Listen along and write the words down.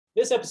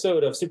This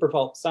episode of Super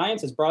Pulp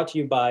Science is brought to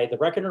you by The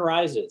Reckoner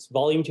Rises,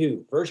 Volume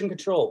 2, Version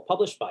Control,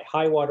 published by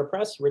Highwater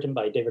Press, written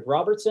by David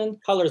Robertson,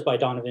 colors by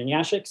Donovan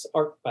Yashik,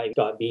 art by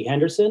Scott B.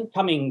 Henderson,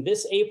 coming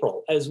this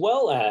April, as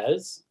well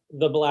as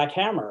The Black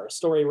Hammer, a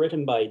story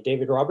written by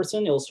David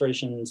Robertson,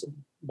 illustrations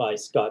by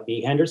Scott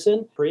B.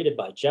 Henderson, created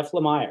by Jeff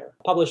Lemire,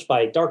 published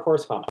by Dark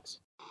Horse Comics.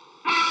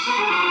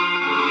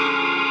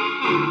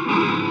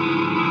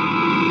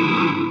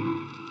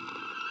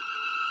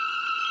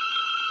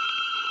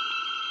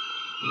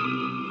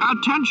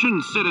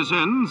 Attention,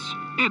 citizens!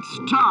 It's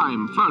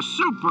time for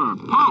Super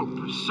Pulp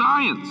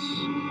Science!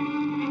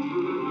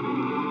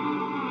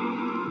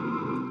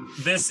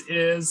 This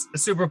is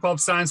Super Pulp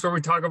Science, where we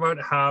talk about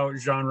how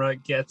genre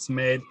gets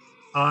made.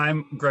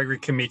 I'm Gregory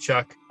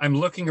Kamichuk. I'm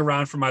looking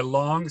around for my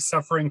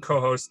long-suffering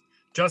co-host,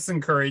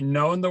 Justin Curry,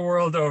 known the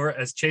world over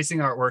as Chasing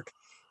Artwork.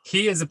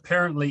 He is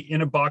apparently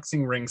in a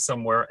boxing ring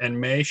somewhere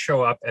and may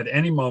show up at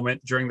any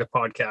moment during the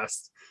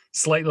podcast,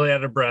 slightly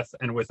out of breath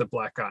and with a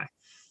black eye.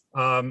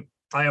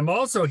 I am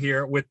also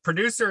here with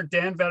producer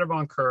Dan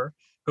Vetter-Boncoeur,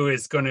 who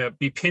is going to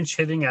be pinch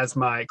hitting as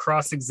my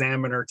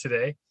cross-examiner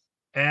today.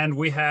 And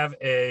we have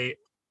a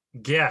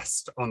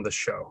guest on the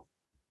show,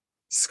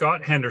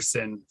 Scott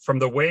Henderson from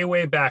the Way,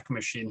 Way Back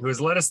Machine, who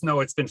has let us know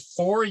it's been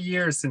 4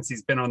 years since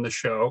he's been on the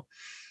show,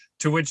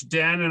 to which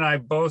Dan and I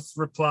both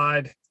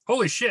replied,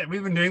 holy shit,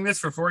 we've been doing this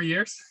for 4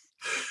 years?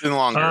 It's been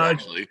longer,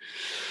 actually.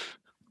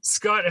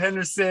 Scott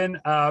Henderson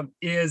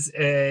is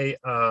a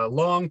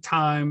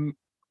long-time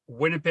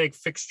Winnipeg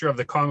fixture of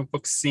the comic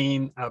book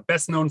scene,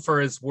 best known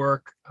for his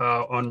work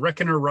on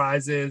Reckoner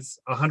Rises,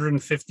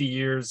 150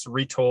 Years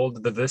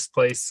Retold, the This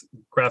Place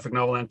graphic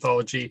novel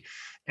anthology,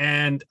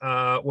 and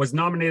was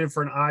nominated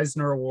for an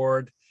Eisner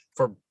Award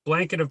for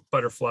Blanket of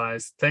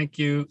Butterflies. Thank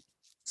you,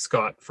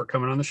 Scott, for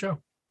coming on the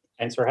show.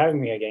 Thanks for having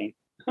me again.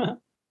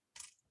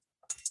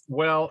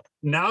 Well,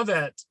 now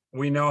that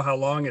we know how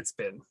long it's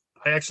been,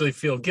 I actually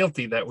feel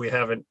guilty that we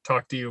haven't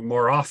talked to you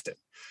more often.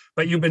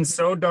 But you've been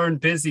so darn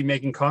busy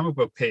making comic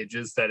book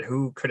pages that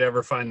who could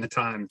ever find the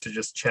time to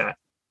just chat?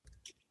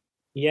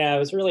 Yeah, it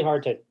was really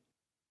hard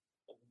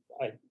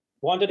I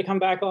wanted to come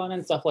back on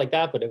and stuff like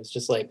that, but it was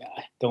just like,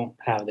 I don't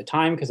have the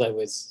time because I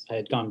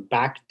had gone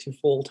back to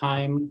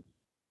full-time,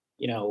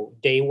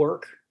 day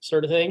work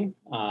sort of thing.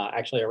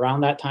 Actually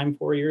around that time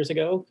 4 years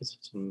ago, because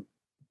some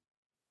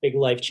big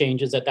life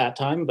changes at that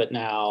time, but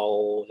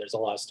now there's a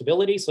lot of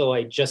stability. So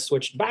I just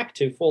switched back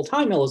to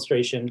full-time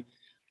illustration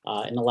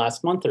in the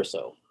last month or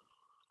so.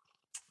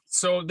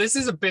 So this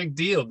is a big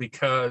deal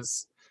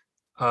because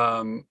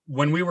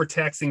when we were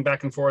texting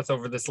back and forth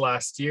over this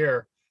last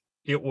year,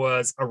 it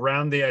was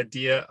around the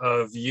idea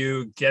of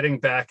you getting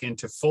back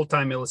into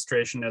full-time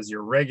illustration as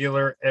your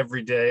regular,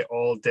 everyday,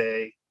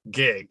 all-day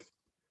gig.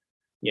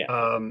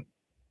 Yeah.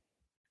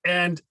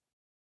 And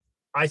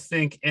I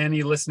think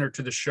any listener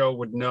to the show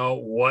would know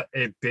what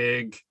a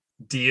big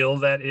deal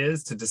that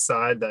is to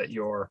decide that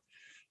your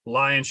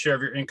lion's share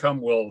of your income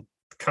will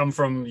come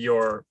from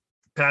your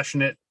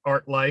passionate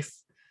art life.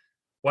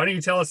 Why don't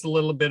you tell us a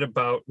little bit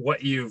about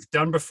what you've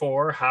done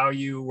before, how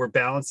you were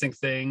balancing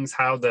things,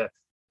 how the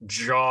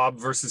job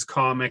versus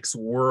comics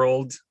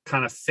world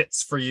kind of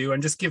fits for you,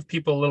 and just give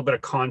people a little bit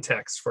of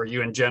context for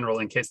you in general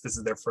in case this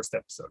is their first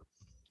episode.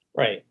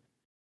 Right.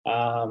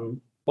 Well,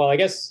 I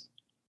guess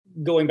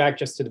going back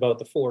just to about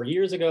the 4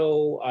 years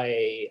ago,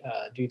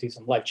 due to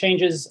some life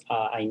changes,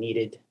 I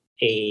needed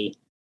a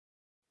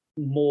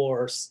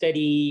more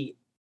steady,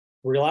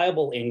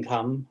 reliable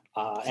income,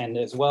 and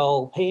as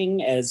well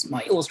paying as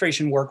my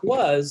illustration work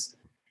was,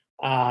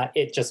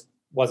 it just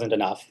wasn't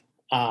enough.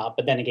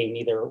 But then again,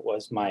 neither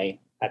was my,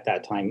 at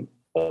that time,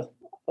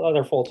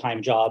 other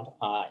full-time job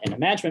in a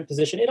management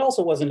position. It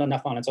also wasn't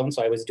enough on its own,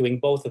 so I was doing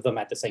both of them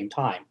at the same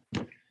time,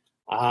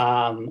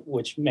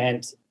 which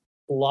meant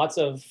lots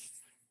of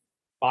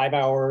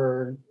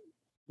 5-hour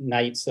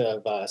nights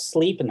of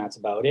sleep, and that's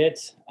about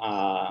it.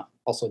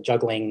 Also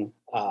juggling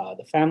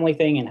the family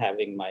thing and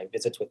having my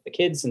visits with the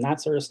kids and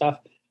that sort of stuff.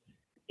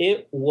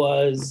 It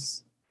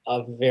was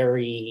a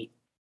very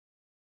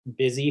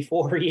busy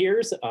 4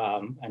 years,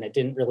 and it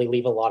didn't really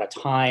leave a lot of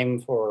time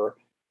for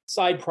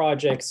side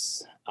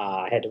projects.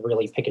 I had to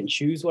really pick and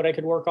choose what I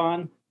could work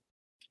on.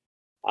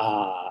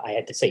 I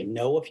had to say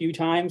no a few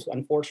times,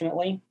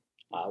 unfortunately.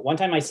 One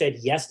time I said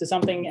yes to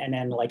something, and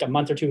then like a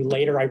month or two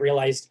later, I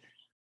realized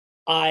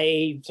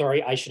I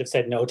should have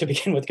said no to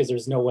begin with, because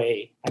there's no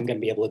way I'm going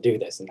to be able to do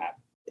this. And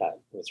that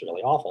was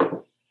really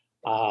awful.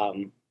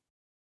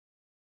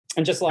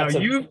 And just lots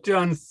of... You've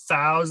done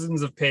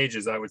thousands of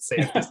pages, I would say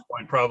at this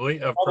point, probably,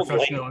 of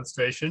professional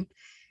illustration.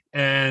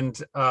 And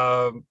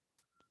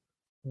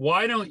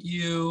why don't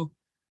you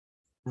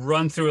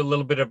run through a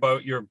little bit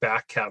about your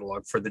back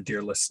catalog for the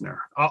dear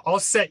listener? I'll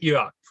set you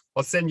up.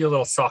 I'll send you a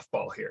little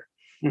softball here.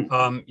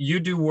 You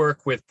do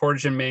work with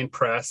Portage and Main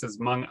Press, as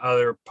among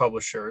other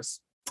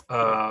publishers.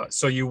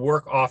 So you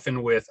work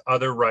often with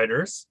other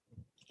writers,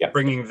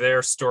 bringing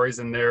their stories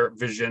and their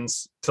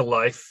visions to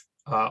life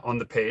on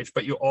the page,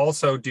 but you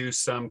also do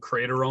some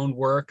creator-owned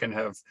work and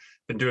have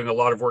been doing a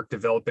lot of work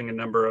developing a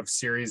number of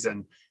series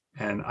and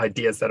and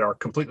ideas that are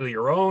completely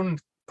your own,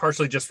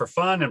 partially just for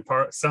fun and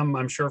some,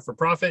 I'm sure, for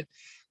profit.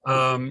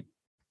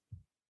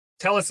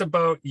 Tell us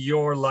about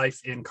your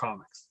life in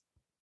comics.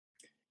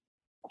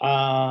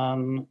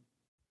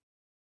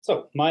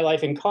 So my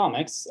life in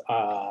comics,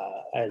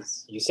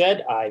 as you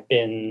said, I've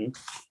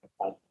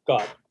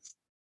got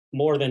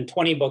more than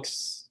 20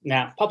 books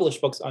now,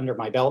 published books under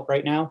my belt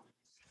right now.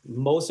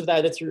 Most of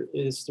that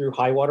is through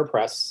Highwater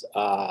Press.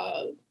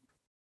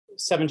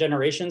 7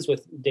 Generations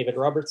with David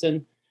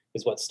Robertson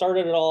is what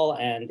started it all,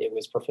 and it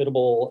was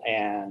profitable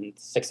and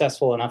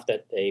successful enough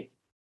that they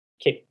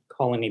kept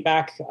calling me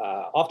back,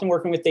 often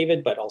working with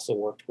David, but also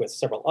worked with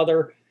several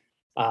other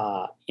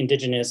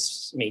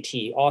Indigenous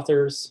Métis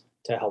authors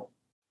to help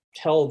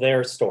tell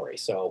their story.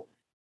 So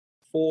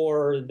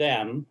for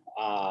them,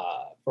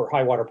 for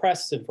Highwater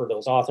Press and for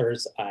those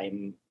authors,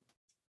 I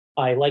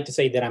like to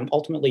say that I'm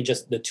ultimately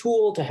just the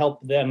tool to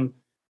help them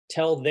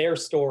tell their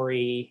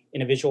story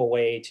in a visual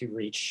way to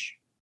reach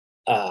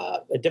a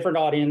different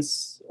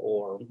audience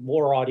or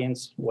more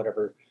audience,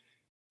 whatever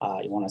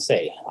you want to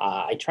say.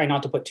 I try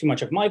not to put too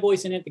much of my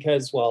voice in it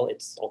because, well,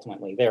 it's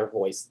ultimately their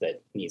voice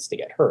that needs to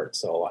get heard.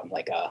 So I'm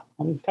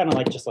kind of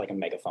like just like a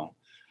megaphone.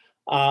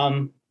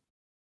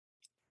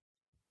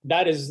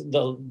 That is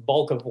the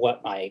bulk of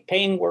what my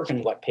paying work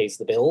and what pays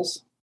the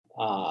bills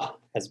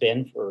has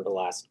been for the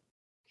last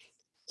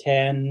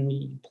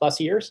 10 plus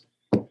years.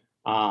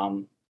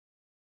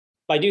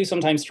 I do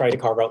sometimes try to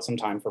carve out some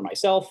time for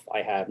myself.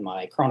 I have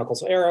my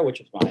Chronicles of Era,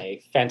 which is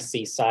my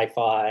fantasy,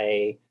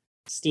 sci-fi,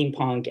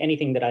 steampunk,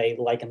 anything that I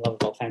like and love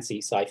about fantasy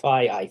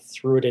sci-fi. I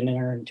threw it in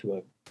there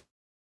into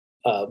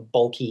a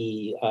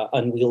bulky,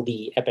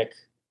 unwieldy, epic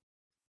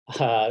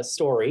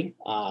story,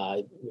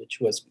 which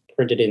was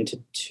printed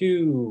into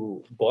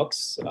 2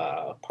 books,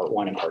 part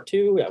 1 and part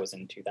 2. That was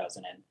in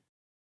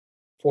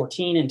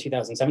 2014 and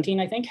 2017,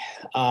 I think.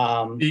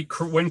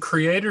 When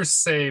creators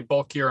say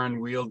bulky or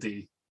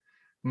unwieldy,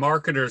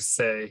 marketers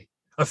say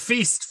a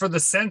feast for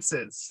the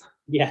senses.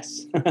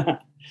 Yes.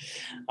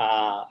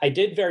 I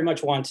did very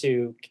much want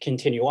to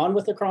continue on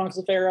with the Chronicles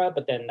of Era,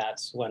 but then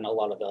that's when a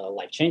lot of the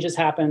life changes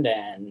happened,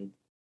 and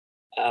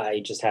I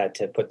just had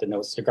to put the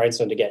nose to the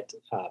grindstone to get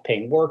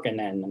paying work, and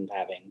then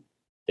having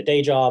the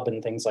day job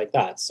and things like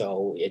that.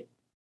 So it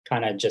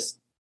kind of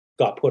just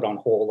got put on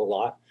hold a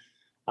lot.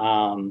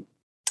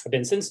 I've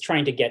been since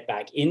trying to get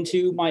back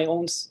into my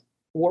own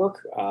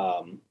work,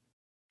 or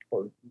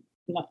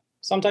not.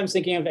 Sometimes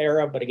thinking of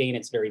Era, but again,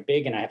 it's very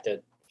big, and I have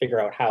to figure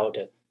out how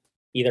to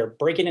either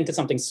break it into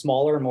something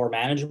smaller and more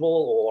manageable,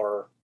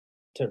 or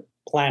to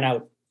plan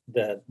out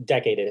the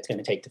decade that it's going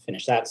to take to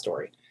finish that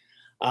story.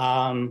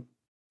 But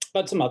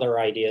some other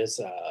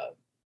ideas,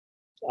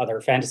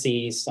 other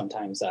fantasies,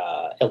 sometimes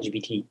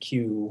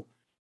LGBTQ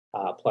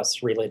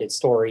plus related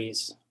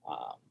stories,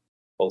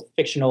 both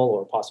fictional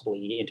or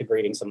possibly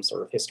integrating some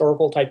sort of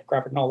historical type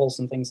graphic novels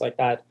and things like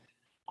that.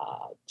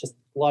 Just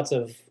lots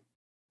of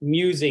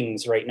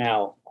musings right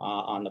now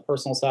on the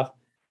personal stuff.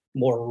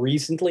 More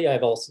recently,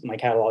 my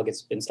catalog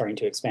has been starting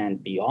to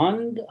expand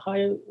beyond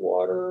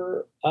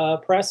Highwater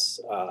Press.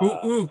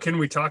 Can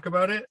we talk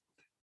about it?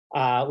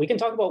 We can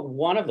talk about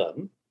one of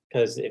them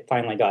because it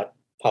finally got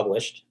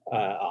published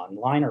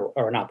online,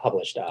 or not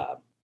published.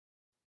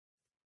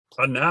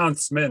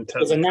 Announcement. It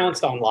was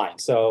announced online,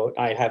 so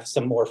I have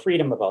some more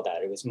freedom about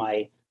that. It was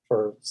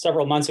for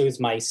several months, it was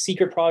my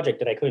secret project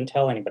that I couldn't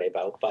tell anybody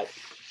about, but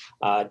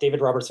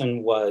David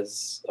Robertson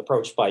was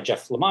approached by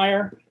Jeff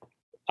Lemire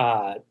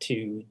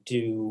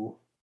to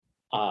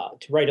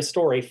write a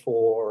story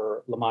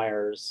for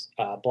Lemire's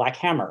Black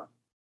Hammer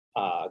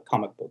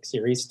comic book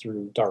series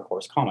through Dark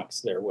Horse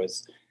Comics. There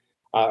is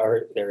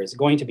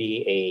going to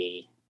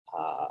be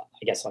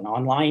I guess an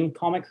online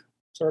comic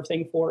sort of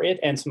thing for it,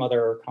 and some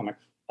other comic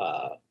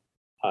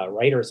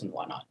writers and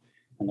whatnot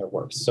and their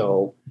works.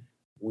 So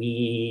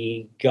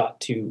we got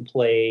to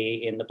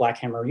play in the Black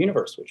Hammer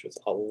universe, which was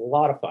a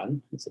lot of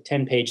fun. It's a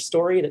 10-page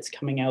story that's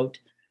coming out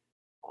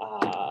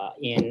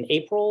in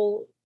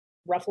April,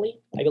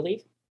 roughly, I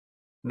believe.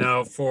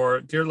 Now,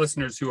 for dear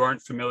listeners who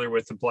aren't familiar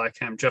with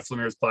the Jeff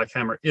Lemire's Black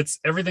Hammer, it's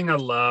everything I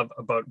love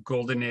about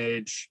Golden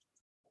Age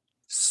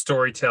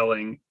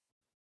storytelling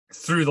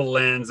through the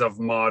lens of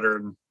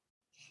modern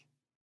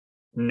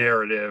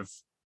narrative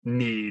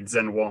needs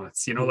and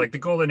wants. Like the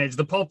Golden Age,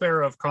 the pulp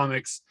era of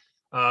comics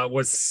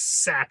was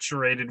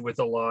saturated with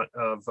a lot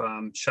of,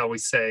 shall we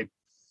say,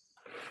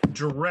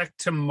 direct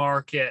to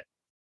market,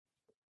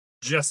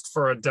 just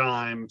for a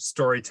dime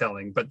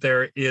storytelling. But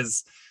there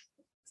is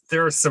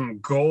some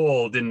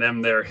gold in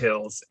them there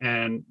hills,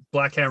 and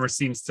Black Hammer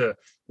seems to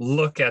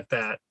look at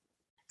that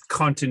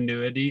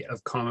continuity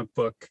of comic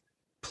book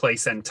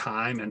place and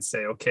time and say,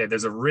 okay,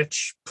 there's a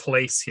rich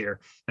place here.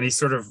 And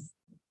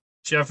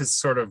Jeff has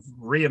sort of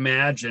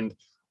reimagined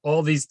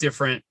all these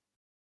different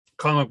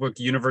comic book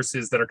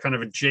universes that are kind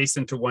of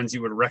adjacent to ones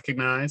you would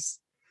recognize,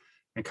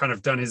 and kind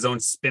of done his own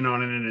spin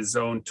on it and his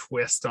own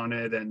twist on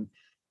it. And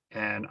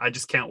I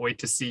just can't wait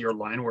to see your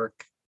line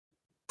work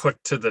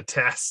put to the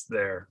test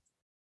there.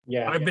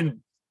 Yeah. I've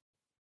been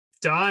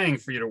dying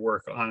for you to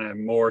work on a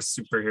more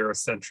superhero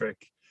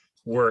centric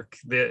work.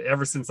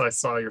 Ever since I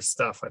saw your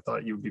stuff, I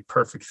thought you would be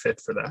perfect fit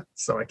for that.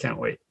 So I can't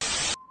wait.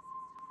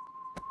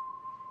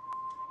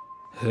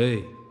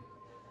 Hey.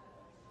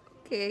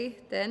 Okay,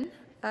 then.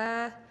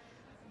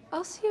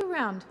 I'll see you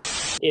around.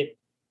 It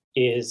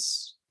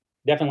is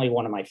definitely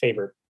one of my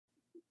favorite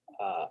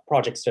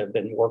projects to have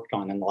been worked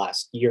on in the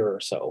last year or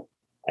so.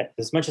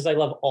 As much as I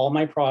love all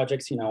my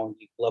projects, you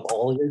love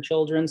all your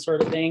children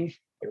sort of thing.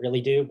 I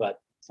really do, but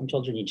some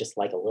children you just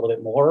like a little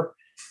bit more,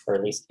 or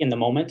at least in the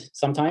moment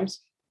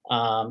sometimes.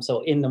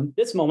 So in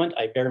this moment,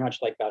 I very much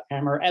like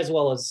Backhammer as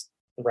well as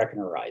The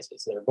Reckoner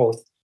Rises. They're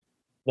both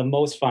the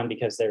most fun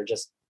because they're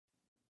just,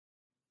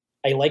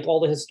 I like all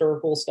the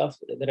historical stuff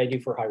that I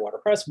do for High Water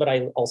Press, but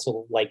I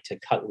also like to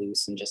cut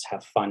loose and just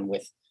have fun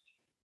with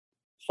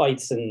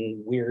fights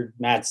and weird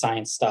mad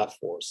science stuff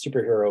or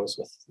superheroes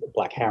with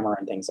Black Hammer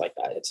and things like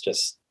that. It's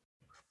just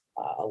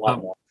a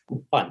lot more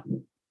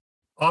fun.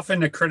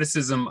 Often a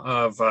criticism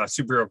of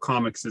superhero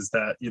comics is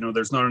that,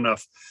 there's not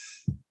enough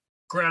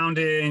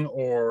grounding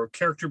or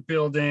character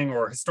building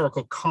or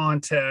historical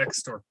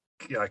context or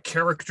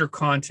character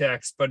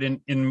context. But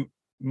in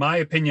my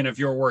opinion of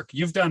your work,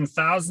 you've done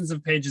thousands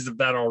of pages of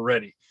that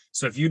already.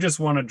 So if you just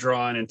want to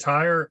draw an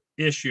entire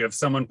issue of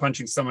someone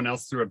punching someone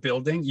else through a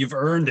building, you've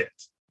earned it.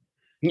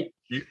 Yeah.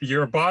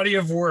 Your body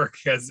of work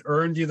has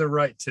earned you the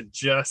right to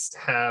just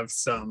have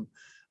some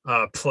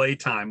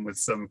playtime with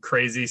some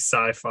crazy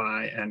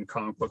sci-fi and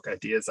comic book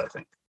ideas, I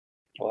think.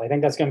 Well, I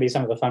think that's going to be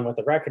some of the fun with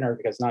The Reckoner,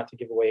 because not to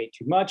give away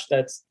too much,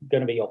 that's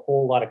going to be a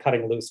whole lot of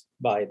cutting loose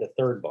by the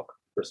third book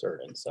for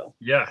certain. So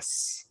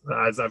yes,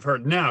 as I've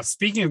heard. Now,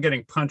 speaking of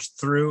getting punched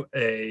through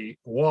a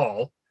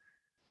wall,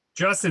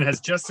 Justin has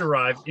just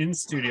arrived in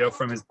studio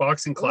from his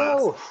boxing class.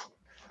 Hello.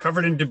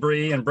 Covered in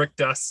debris and brick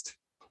dust.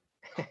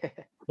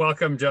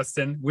 Welcome,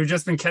 Justin. We've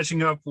just been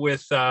catching up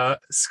with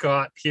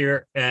Scott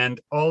here and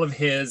all of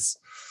his,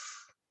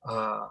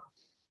 I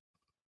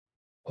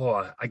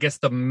guess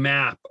the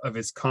map of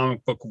his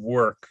comic book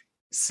work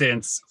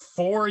since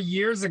 4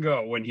 years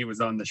ago when he was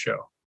on the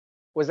show.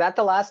 Was that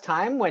the last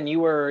time when you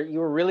were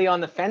really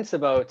on the fence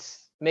about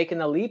making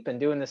the leap and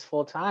doing this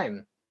full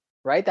time,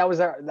 right? That was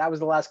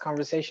the last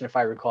conversation, if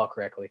I recall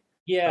correctly.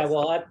 Yeah,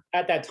 well,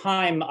 at that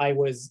time, I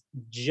was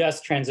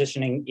just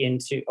transitioning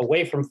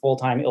away from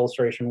full-time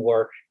illustration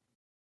work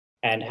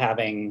and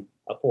having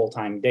a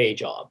full-time day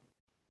job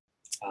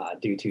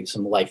due to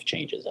some life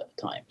changes at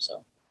the time.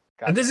 So,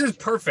 and this is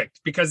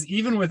perfect because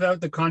even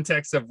without the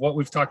context of what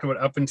we've talked about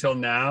up until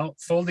now,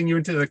 folding you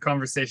into the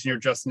conversation here,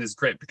 Justin, is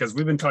great because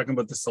we've been talking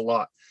about this a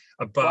lot.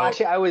 Well,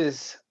 actually, I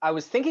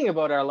was thinking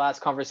about our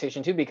last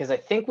conversation too, because I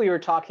think we were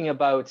talking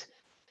about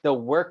the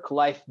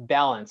work-life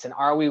balance and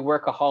are we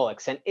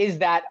workaholics, and is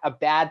that a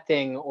bad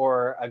thing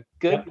or a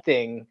good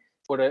thing?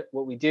 What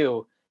we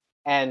do,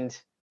 and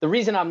the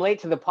reason I'm late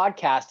to the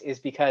podcast is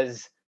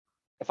because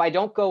if I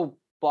don't go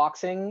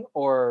boxing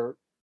or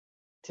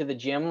to the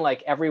gym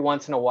like every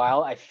once in a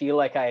while, I feel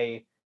like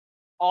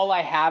all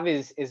I have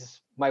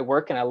is my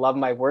work, and I love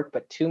my work,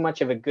 but too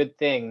much of a good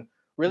thing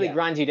really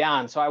grinds you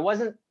down. So I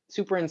wasn't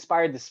super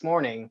inspired this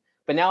morning,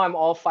 but now I'm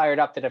all fired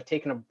up that I've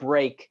taken a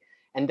break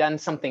and done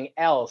something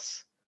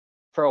else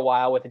for a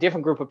while with a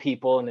different group of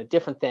people and a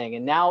different thing.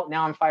 And now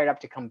I'm fired up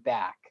to come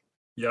back.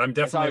 Yeah, I'm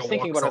definitely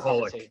a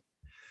walkaholic.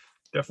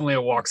 Definitely a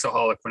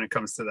walkaholic when it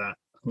comes to that.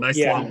 Nice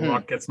long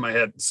walk gets my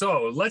head.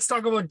 So let's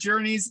talk about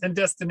journeys and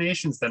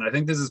destinations then. I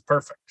think this is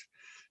perfect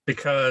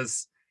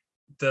because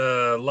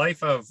the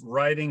life of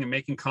writing and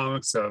making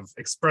comics, of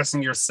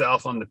expressing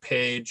yourself on the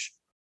page,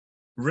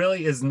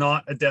 really is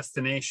not a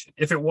destination.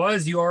 If it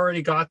was, you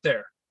already got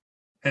there.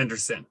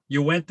 Henderson,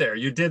 you went there,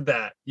 you did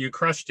that, you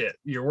crushed it.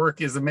 Your work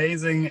is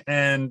amazing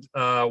and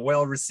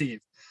well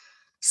received.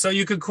 So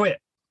you could quit.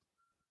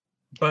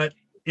 But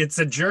it's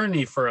a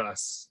journey for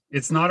us.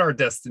 It's not our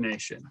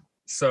destination.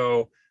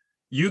 So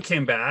you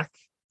came back.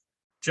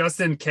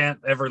 Justin can't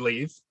ever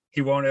leave.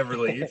 He won't ever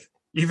leave,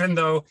 even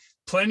though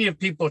plenty of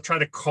people try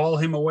to call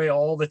him away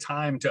all the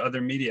time to other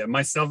media.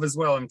 Myself as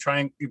well.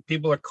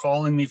 People are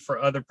calling me for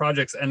other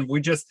projects, and we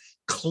just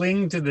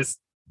cling to this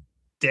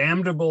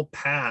damnable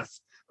path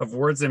of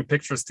words and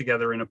pictures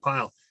together in a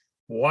pile.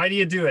 Why do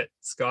you do it,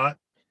 Scott?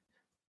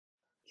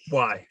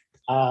 Why?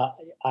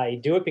 I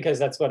do it because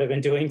that's what I've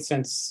been doing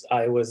since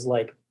I was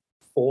like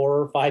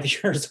 4 or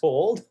 5 years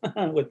old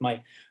with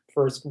my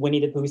first Winnie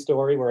the Pooh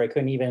story where I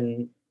couldn't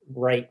even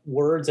write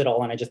words at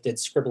all. And I just did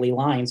scribbly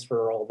lines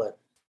for all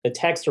the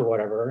text or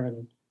whatever.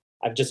 And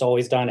I've just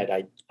always done it.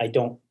 I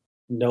don't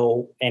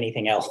know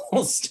anything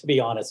else, to be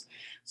honest.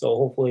 So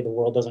hopefully the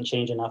world doesn't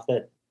change enough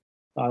that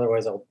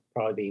otherwise I'll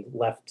probably be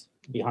left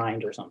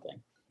behind or something.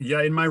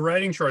 Yeah, in my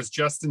writing chores,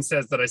 Justin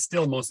says that I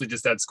still mostly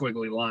just add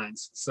squiggly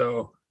lines.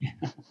 So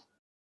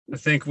I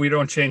think we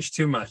don't change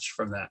too much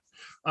from that.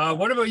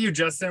 What about you,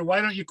 Justin?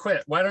 Why don't you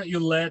quit? Why don't you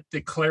let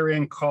the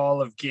clarion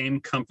call of game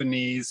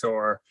companies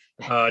or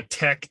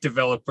tech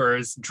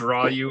developers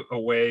draw you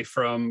away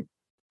from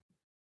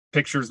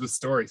pictures with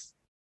stories?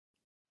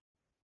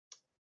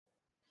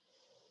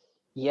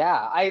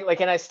 Yeah,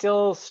 I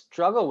still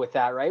struggle with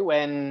that, right?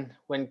 When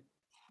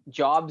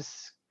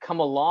jobs come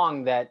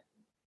along that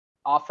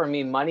offer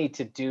me money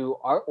to do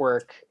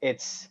artwork,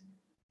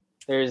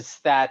 there's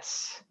that,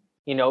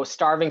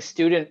 starving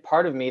student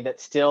part of me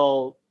that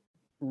still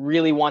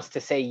really wants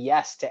to say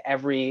yes to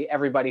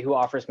everybody who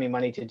offers me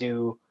money to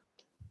do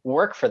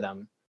work for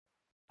them.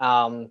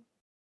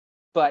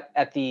 But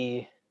at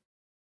the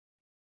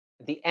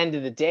end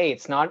of the day,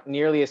 it's not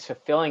nearly as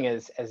fulfilling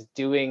as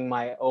doing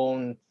my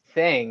own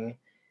thing.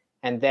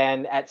 And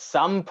then at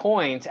some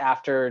point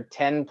after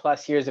 10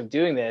 plus years of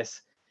doing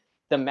this,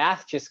 the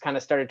math just kind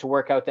of started to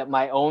work out that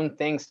my own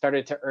thing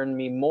started to earn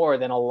me more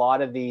than a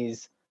lot of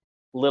these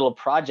little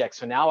projects.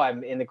 So now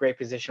I'm in the great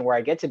position where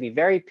I get to be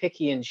very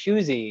picky and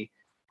choosy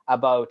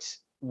about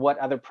what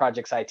other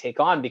projects I take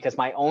on, because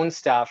my own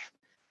stuff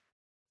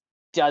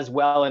does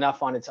well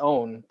enough on its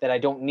own that I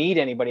don't need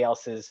anybody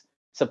else's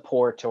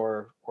support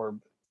or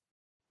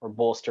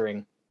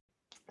bolstering.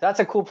 That's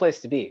a cool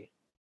place to be.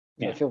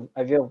 Yeah.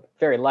 I feel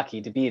very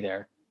lucky to be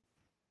there.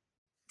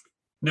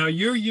 Now,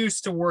 you're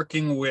used to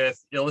working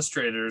with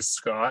illustrators,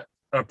 Scott,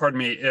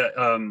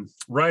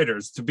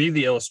 writers, to be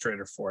the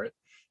illustrator for it.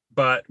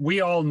 But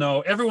we all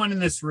know, everyone in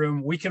this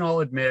room, we can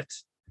all admit,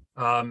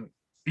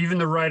 even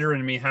the writer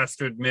in me has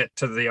to admit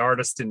to the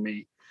artist in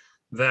me,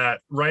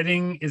 that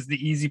writing is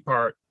the easy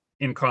part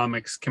in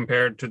comics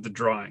compared to the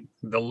drawing.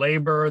 The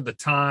labor, the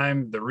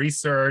time, the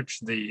research,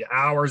 the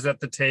hours at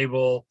the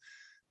table.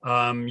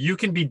 You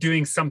can be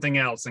doing something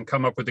else and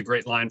come up with a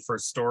great line for a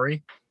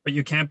story, but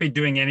you can't be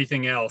doing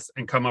anything else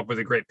and come up with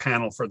a great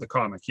panel for the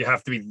comic. You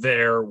have to be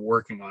there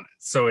working on it.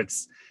 So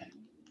it's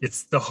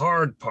the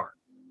hard part,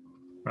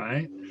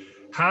 right?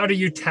 How do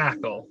you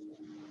tackle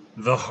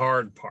the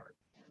hard part?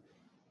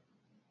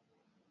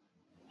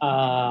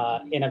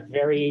 In a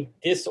very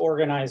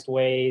disorganized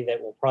way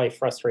that will probably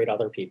frustrate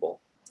other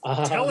people.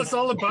 Tell us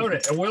all about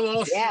it, and we'll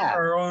all share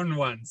our own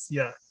ones.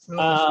 Yeah.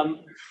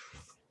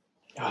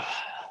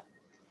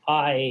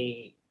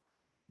 My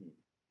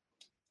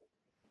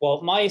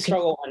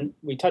struggle, and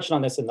we touched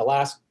on this in the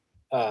last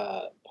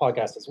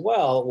podcast as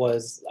well,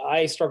 was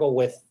I struggle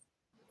with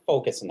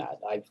focus in that.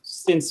 I've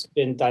since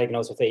been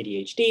diagnosed with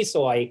ADHD,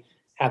 so I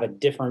have a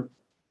different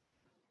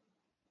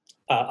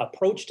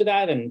approach to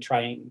that and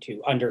trying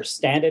to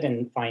understand it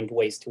and find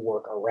ways to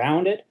work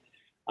around it.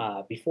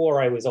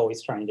 Before, I was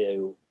always trying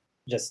to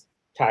just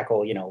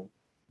tackle,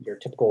 your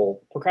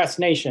typical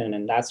procrastination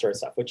and that sort of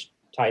stuff, which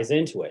ties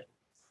into it.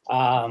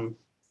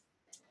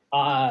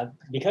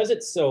 Because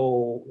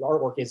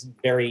artwork is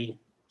very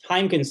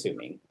time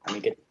consuming. I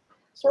mean, it's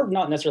sort of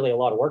not necessarily a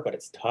lot of work, but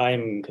it's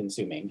time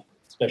consuming,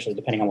 especially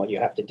depending on what you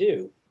have to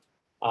do.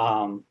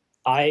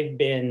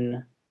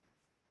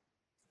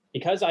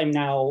 Because I'm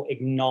now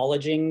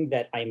acknowledging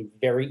that I'm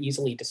very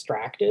easily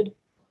distracted,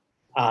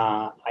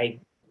 I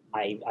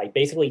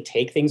basically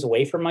take things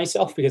away from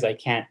myself because I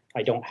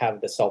don't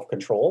have the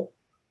self-control.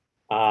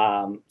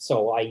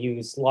 So I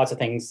use lots of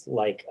things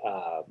like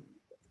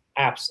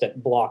apps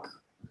that block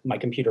my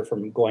computer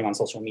from going on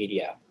social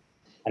media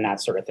and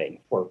that sort of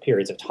thing for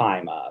periods of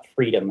time,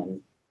 Freedom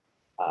and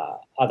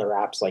other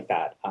apps like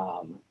that.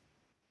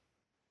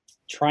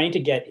 Trying to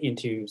get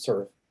into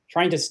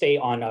trying to stay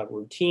on a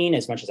routine.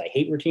 As much as I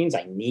hate routines,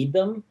 I need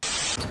them.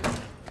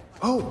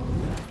 Oh,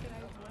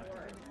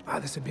 wow,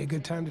 this would be a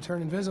good time to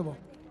turn invisible.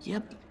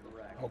 Yep.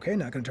 Okay,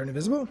 not gonna turn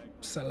invisible.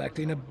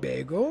 Selecting a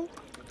bagel.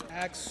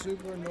 Act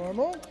super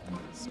normal.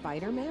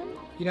 Spider-Man?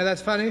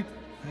 That's funny.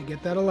 I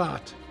get that a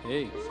lot.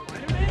 Hey.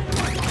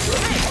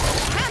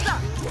 Hands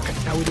up! Okay,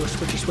 now we do a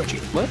switchy.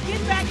 What?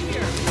 Get back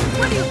here!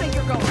 Where do you think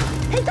you're going?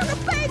 He took a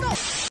bagel!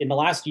 In the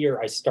last year,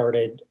 I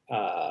started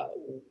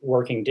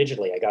working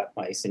digitally. I got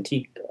my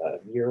Cintiq a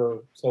year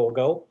or so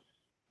ago.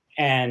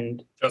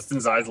 And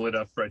Justin's eyes lit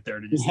up right there.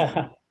 Did you see?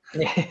 I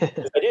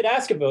did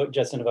ask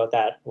Justin about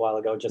that a while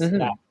ago, just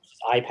that,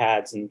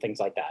 iPads and things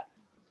like that.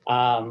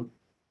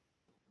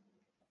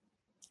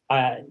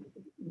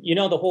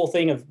 The whole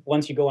thing of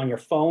once you go on your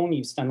phone,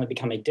 you suddenly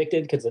become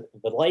addicted because of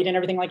the light and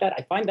everything like that.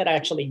 I find that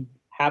actually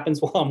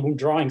happens while I'm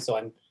drawing.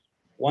 So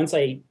once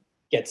I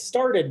get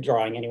started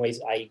drawing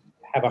anyways, I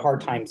have a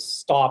hard time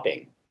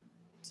stopping.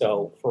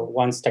 So for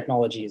once,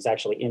 technology is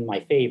actually in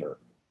my favor,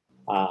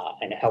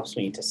 and it helps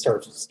me to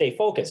stay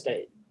focused.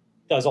 It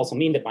does also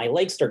mean that my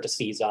legs start to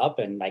seize up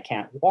and I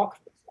can't walk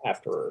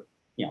after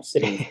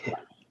sitting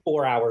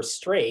 4 hours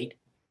straight.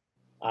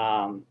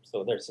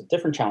 So there's a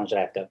different challenge that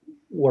I have to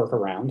work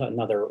around,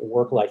 another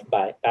work-life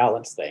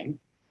balance thing.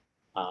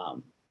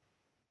 But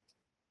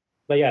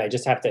yeah, I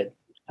just have to,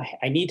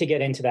 I need to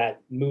get into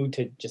that mood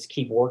to just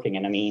keep working.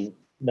 And I mean,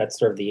 that's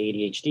sort of the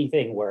ADHD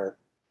thing where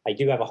I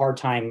do have a hard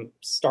time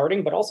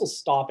starting, but also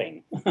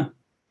stopping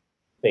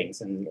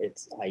things. And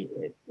it's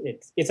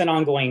an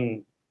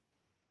ongoing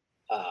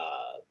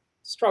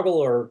struggle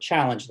or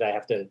challenge that I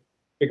have to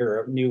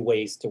figure out new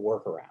ways to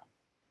work around.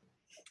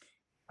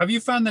 Have you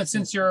found that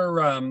since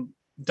your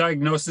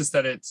diagnosis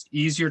that it's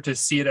easier to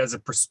see it as a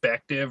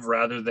perspective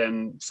rather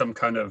than some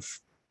kind of,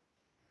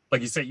 like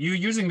you said, you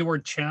using the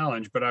word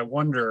challenge, but I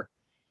wonder,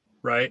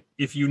 right?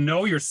 If you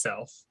know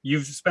yourself,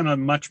 you've spent a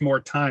much more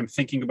time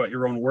thinking about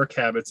your own work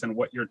habits and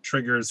what your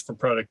triggers for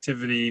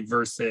productivity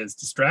versus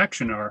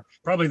distraction are,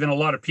 probably than a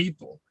lot of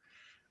people.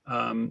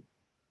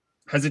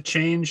 Has it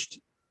changed?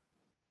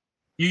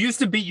 You used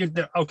to beat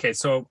okay,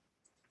 so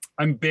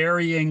I'm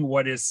burying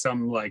what is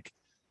some like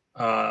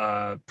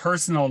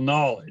personal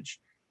knowledge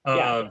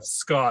of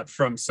Scott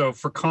so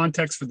for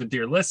context for the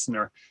dear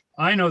listener,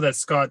 I know that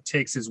Scott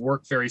takes his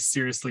work very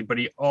seriously, but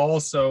he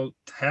also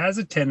has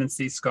a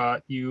tendency,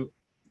 Scott, you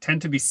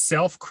tend to be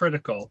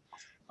self-critical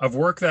of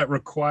work that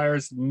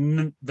requires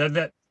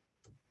that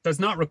does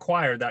not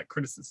require that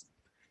criticism.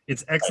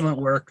 It's excellent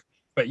work,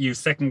 but you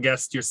second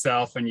guessed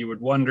yourself and you would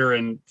wonder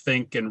and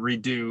think and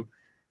redo.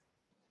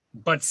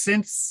 But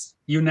since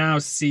you now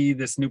see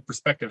this new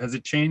perspective, has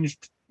it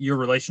changed your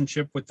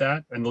relationship with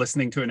that and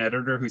listening to an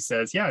editor who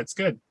says, yeah, it's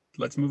good,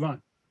 let's move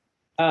on?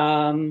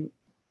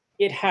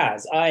 It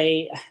has.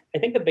 I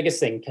think the biggest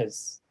thing,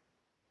 because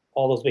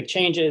all those big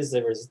changes,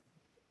 there was,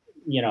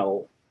 you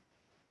know,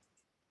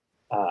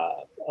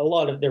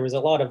 there was a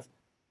lot of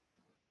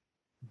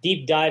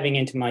deep diving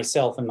into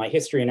myself and my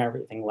history and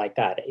everything like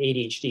that.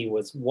 ADHD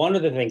was one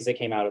of the things that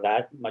came out of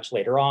that much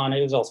later on.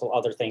 It was also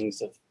other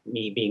things of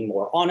me being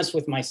more honest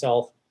with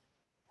myself,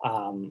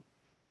 and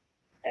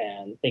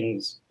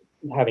things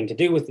having to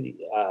do with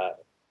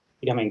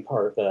becoming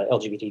part of the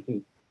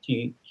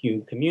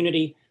LGBTQ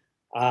community.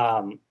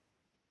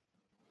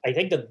 I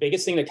think the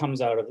biggest thing that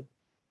comes out of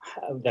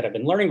that I've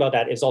been learning about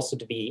that is also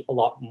to be a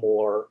lot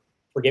more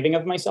forgiving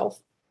of myself.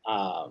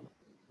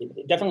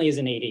 It definitely is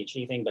an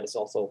ADHD thing, but it's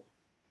also,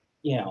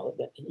 you know,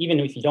 even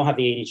if you don't have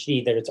the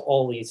ADHD, there's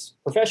all these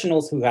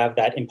professionals who have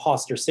that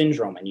imposter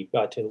syndrome, and you've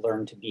got to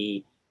learn to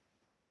be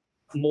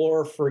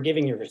more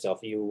forgiving of yourself.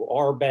 You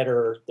are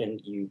better than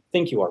you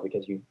think you are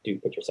because you do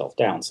put yourself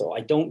down. So I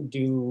don't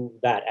do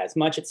that as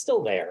much. It's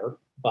still there,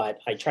 but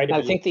I try to.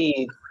 I think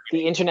the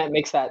internet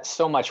makes that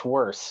so much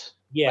worse.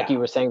 Yeah. Like you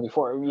were saying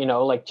before, you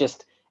know, like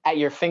just at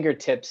your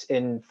fingertips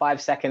in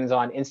 5 seconds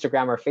on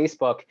Instagram or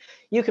Facebook,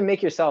 you can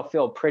make yourself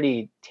feel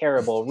pretty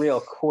terrible real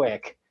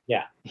quick.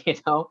 Yeah. You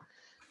know?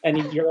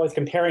 And you're always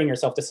comparing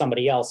yourself to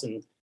somebody else,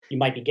 and you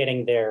might be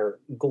getting their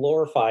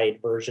glorified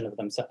version of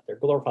themselves, their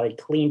glorified,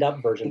 cleaned up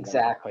version.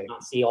 Exactly. Of them.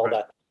 Not see all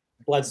the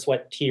blood,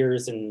 sweat,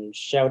 tears, and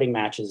shouting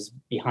matches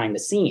behind the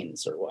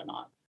scenes or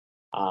whatnot.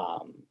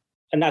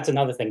 And that's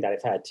another thing that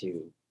I've had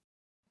to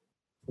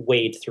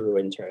wade through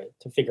and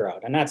to figure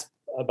out. And that's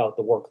about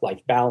the work-life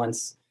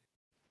balance.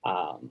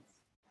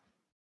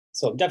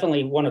 So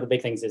definitely one of the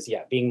big things is,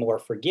 being more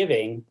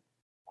forgiving.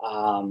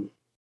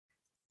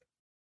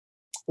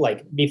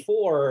 Like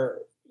before,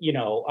 you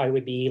know, I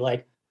would be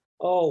like,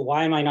 oh,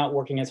 why am I not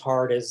working as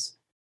hard as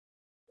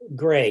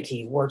Greg?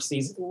 He works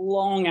these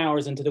long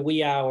hours into the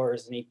wee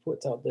hours, and he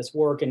puts out this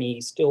work, and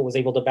he still was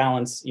able to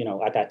balance, you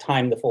know, at that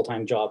time, the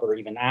full-time job or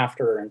even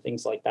after and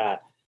things like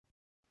that.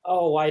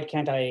 Oh, why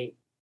can't I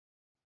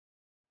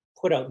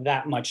put out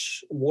that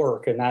much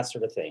work and that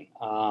sort of thing?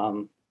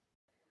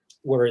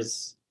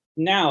 Whereas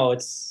now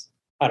it's,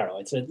 I don't know,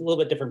 it's a little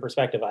bit different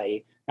perspective.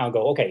 I now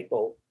go, okay,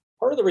 well,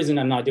 part of the reason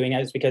I'm not doing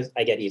that is because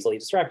I get easily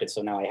distracted.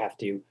 So now I have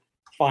to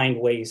find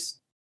ways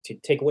to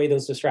take away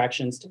those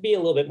distractions, to be a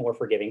little bit more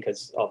forgiving,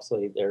 because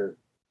obviously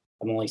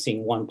I'm only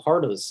seeing one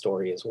part of the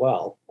story as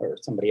well, or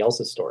somebody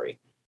else's story.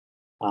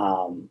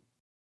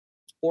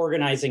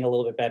 Organizing a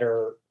little bit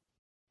better,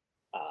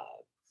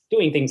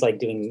 doing things like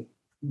doing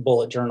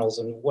bullet journals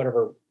and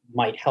whatever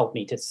might help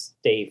me to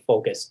stay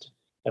focused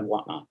and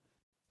whatnot.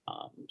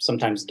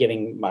 Sometimes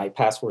giving my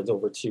passwords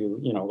over to,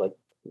 you know, like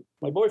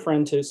my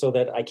boyfriend so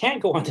that I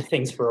can't go onto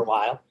things for a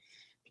while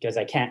because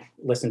I can't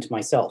listen to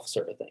myself,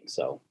 sort of thing.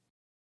 So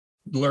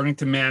learning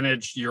to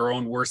manage your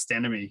own worst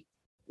enemy.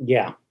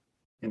 Yeah.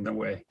 In the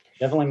way.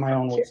 Definitely my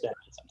own worst enemy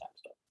sometimes.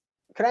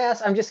 Could I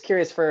ask, I'm just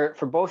curious for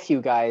both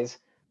you guys,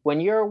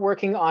 when you're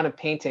working on a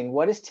painting,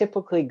 what is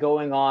typically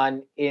going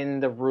on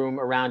in the room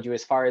around you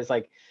as far as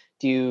like,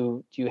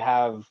 do you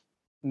have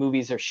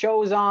movies or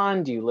shows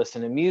on? Do you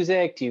listen to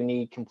music? Do you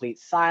need complete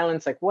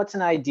silence? Like, what's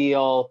an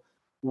ideal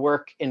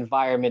work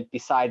environment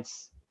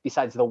besides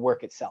the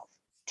work itself?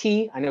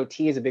 Tea, I know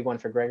tea is a big one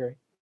for Gregory.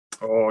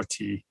 Oh,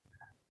 tea.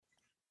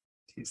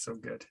 Tea's so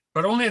good.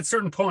 But only at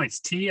certain points.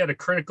 Tea at a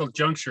critical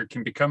juncture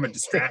can become a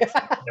distraction.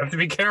 You have to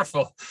be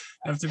careful.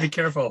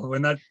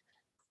 When that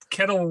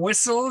kettle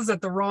whistles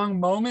at the wrong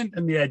moment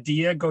and the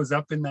idea goes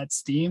up in that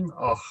steam,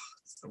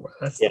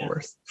 that's the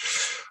worst.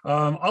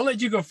 I'll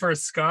let you go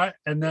first, Scott,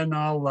 and then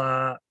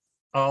I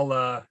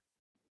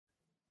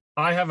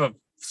have a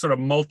sort of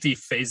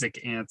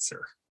multi-phasic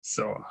answer,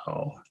 so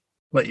I'll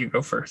let you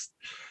go first.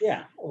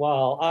 Yeah,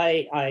 well,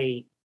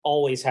 I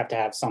always have to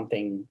have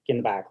something in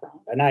the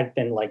background, and I've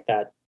been like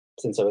that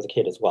since I was a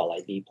kid as well.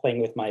 I'd be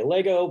playing with my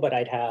Lego, but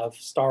I'd have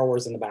Star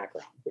Wars in the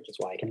background, which is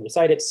why I can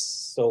recite it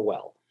so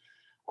well.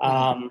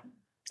 And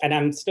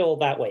I'm still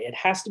that way. It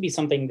has to be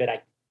something that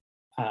I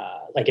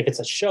like. If it's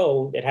a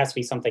show, it has to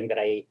be something that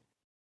I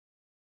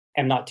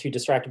am not too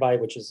distracted by,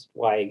 which is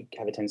why I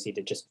have a tendency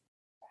to just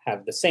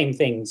have the same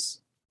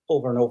things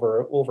over and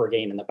over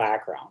again in the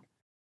background.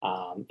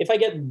 If I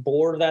get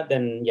bored of that,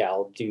 then yeah,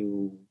 I'll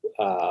do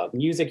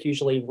music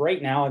usually.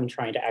 Right now, I'm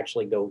trying to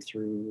actually go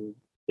through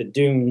the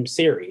Dune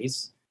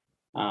series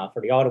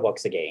for the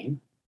audiobooks again.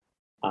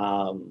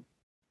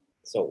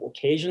 So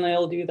occasionally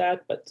I'll do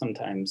that, but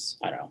sometimes,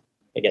 I don't know,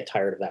 I get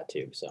tired of that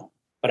too. So,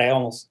 but I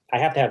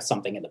have to have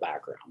something in the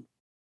background.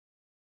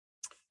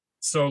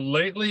 So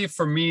lately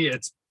for me,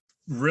 it's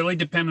really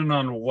dependent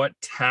on what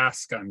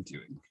task I'm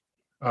doing.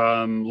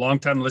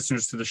 Longtime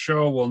listeners to the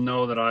show will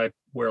know that I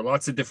wear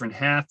lots of different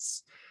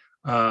hats.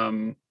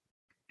 And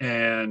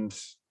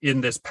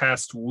in this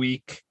past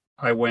week,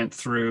 I went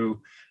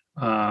through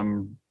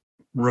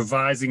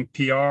revising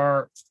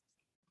PR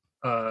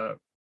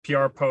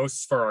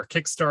posts for our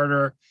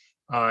Kickstarter.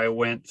 I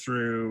went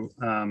through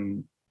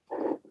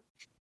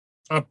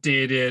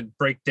updated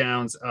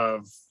breakdowns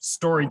of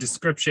story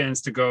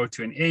descriptions to go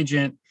to an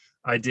agent.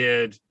 I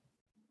did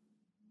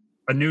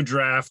a new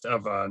draft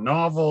of a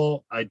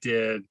novel. I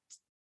did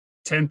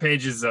 10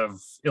 pages of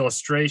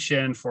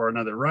illustration for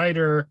another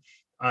writer.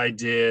 I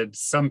did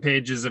some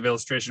pages of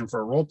illustration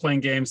for a role-playing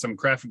game, some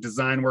graphic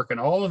design work, and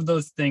all of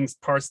those things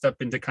parsed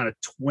up into kind of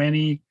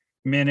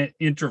 20-minute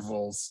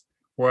intervals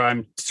where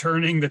I'm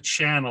turning the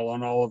channel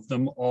on all of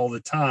them all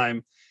the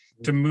time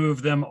to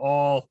move them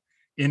all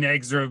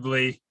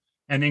inexorably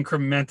and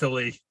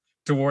incrementally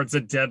towards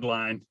a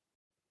deadline.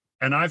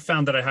 And I've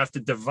found that I have to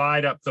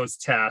divide up those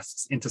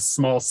tasks into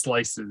small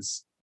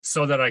slices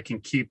so that I can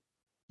keep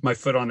my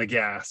foot on the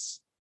gas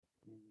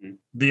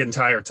the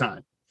entire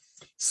time.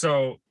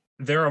 So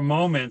there are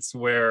moments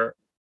where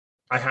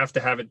I have to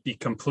have it be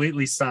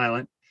completely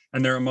silent.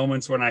 And there are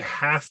moments when I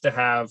have to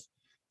have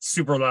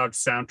super loud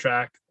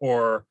soundtrack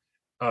or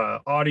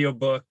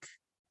audiobook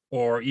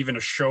or even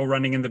a show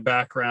running in the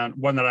background,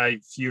 one that I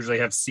usually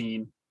have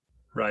seen,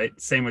 right?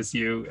 Same as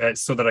you,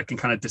 so that I can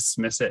kind of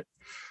dismiss it.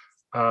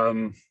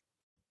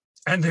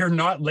 And they're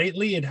not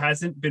lately, it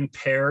hasn't been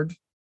paired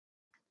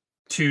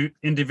to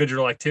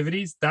individual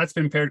activities. That's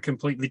been paired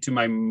completely to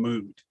my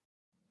mood.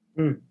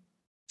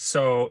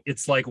 So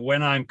it's like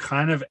when I'm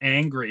kind of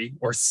angry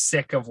or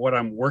sick of what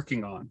I'm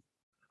working on,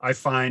 I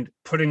find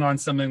putting on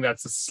something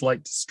that's a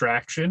slight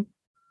distraction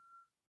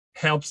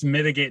helps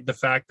mitigate the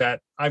fact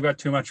that I've got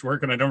too much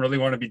work and I don't really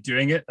want to be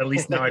doing it. At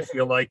least now I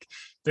feel like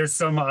there's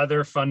some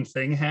other fun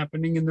thing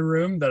happening in the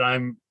room that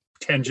I'm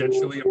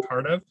tangentially a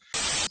part of.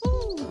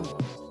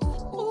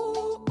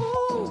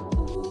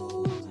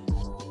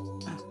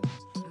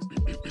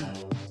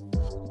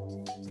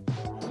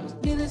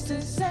 Needless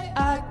to say,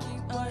 I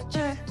keep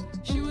watching.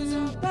 She was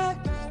on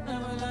back,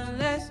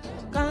 nonetheless.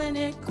 Calling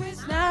it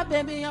quits now,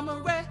 baby, I'm a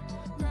wreck.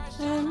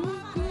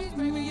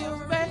 Bring me a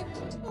wreck.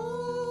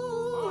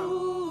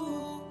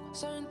 Ooh,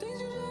 certain things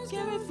you just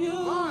can't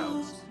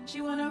refuse.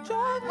 She wanna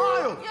drive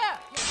Miles. Yeah.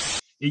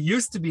 It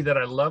used to be that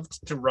I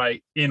loved to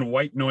write in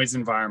white noise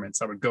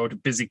environments. I would go to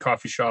busy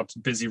coffee shops,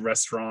 busy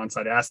restaurants.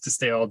 I'd ask to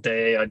stay all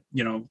day. I'd,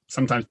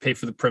 sometimes pay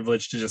for the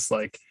privilege to just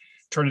like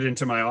turn it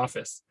into my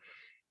office.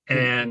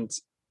 And,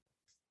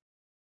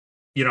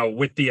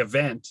 with the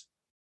event,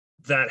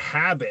 that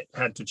habit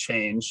had to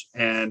change.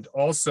 And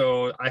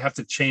also I have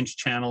to change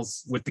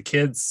channels with the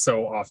kids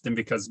so often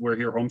because we're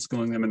here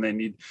homeschooling them and they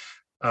need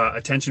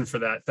attention for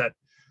that.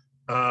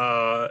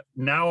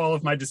 Now all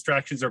of my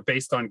distractions are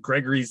based on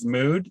Gregory's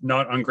mood,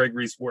 not on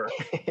Gregory's work.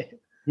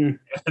 And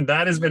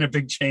that has been a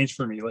big change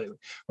for me lately.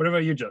 What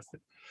about you, Justin?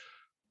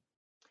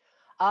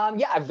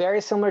 Yeah,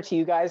 very similar to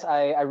you guys.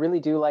 I really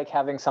do like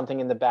having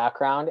something in the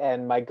background,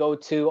 and my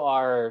go-to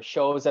are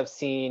shows I've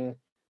seen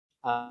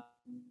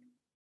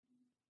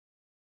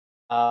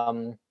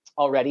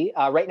already.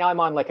 Right now I'm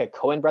on like a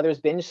Coen Brothers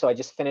binge, so I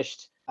just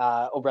finished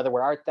Oh Brother,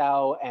 Where Art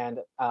Thou, and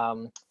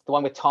the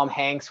one with Tom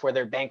Hanks where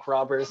they're bank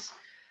robbers.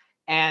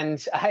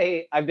 And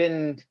I've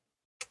been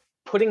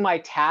putting my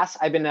tasks,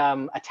 I've been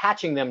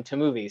attaching them to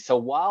movies. So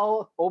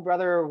while Oh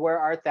Brother, Where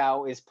Art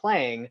Thou is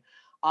playing,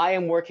 I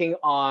am working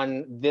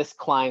on this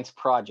client's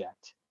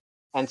project.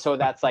 And so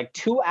that's like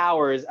 2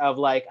 hours of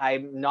like,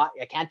 I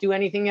can't do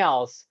anything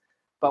else.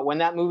 But when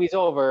that movie's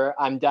over,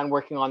 I'm done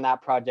working on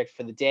that project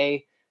for the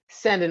day,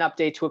 send an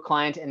update to a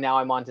client, and now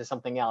I'm on to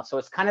something else. So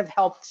it's kind of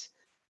helped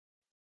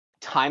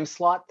time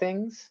slot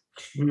things.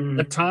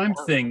 The time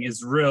thing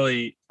is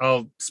really,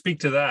 I'll speak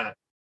to that.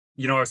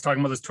 I was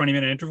talking about those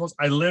 20-minute intervals.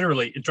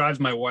 It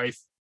drives my wife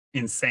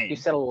insane. You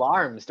set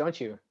alarms,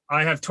 don't you?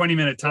 I have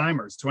 20-minute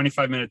timers,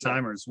 25-minute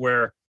timers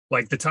where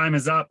like the time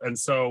is up. And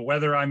so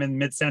whether I'm in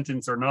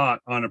mid-sentence or not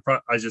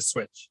I just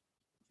switch.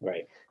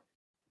 Right.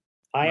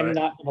 I am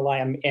not gonna lie,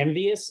 I'm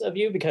envious of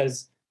you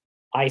because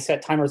I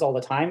set timers all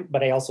the time,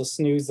 but I also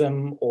snooze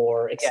them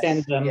or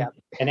extend them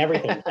and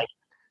everything. Like,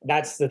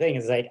 that's the thing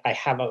is I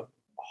have a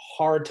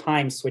hard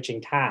time switching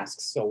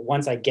tasks. So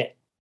once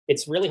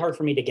it's really hard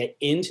for me to get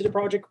into the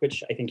project,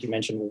 which I think you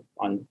mentioned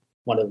on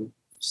one of the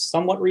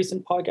somewhat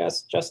recent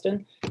podcasts,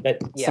 Justin,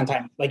 that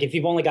sometimes like if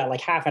you've only got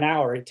like half an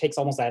hour, it takes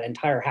almost that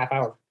entire half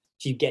hour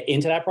to get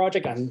into that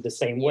project. I'm the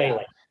same way.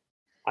 Like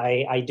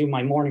I do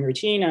my morning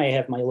routine. I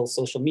have my little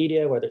social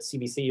media, whether it's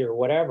CBC or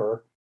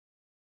whatever.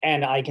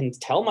 And I can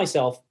tell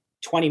myself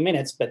 20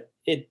 minutes, but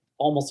it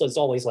almost as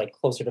always like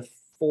closer to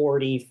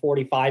 40,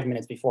 45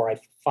 minutes before I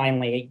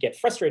finally get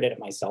frustrated at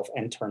myself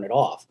and turn it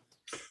off.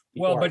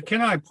 Well, but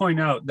can I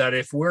point out that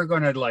if we're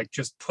going to like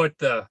just put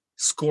the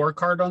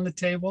scorecard on the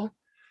table,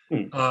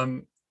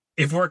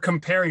 if we're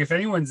comparing, if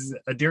anyone's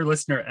a dear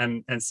listener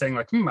and saying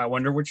like, I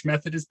wonder which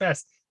method is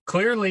best,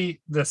 clearly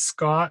the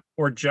Scott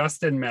or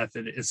Justin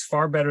method is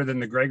far better than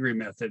the Gregory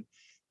method.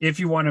 If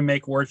you want to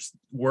make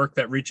work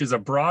that reaches a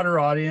broader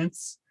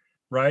audience,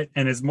 right,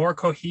 and is more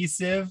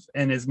cohesive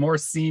and is more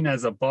seen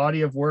as a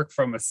body of work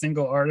from a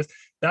single artist,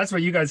 that's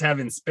what you guys have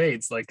in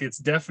spades. Like it's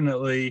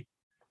definitely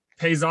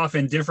pays off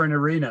in different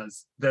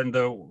arenas than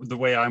the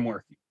way I'm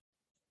working,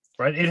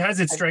 right? It has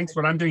its strengths.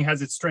 What I'm doing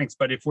has its strengths.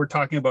 But if we're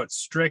talking about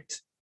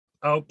strict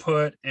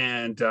output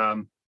and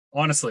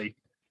honestly,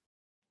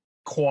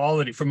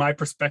 quality, from my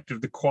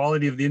perspective, the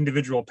quality of the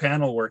individual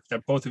panel work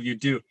that both of you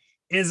do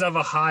is of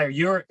a higher,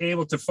 you're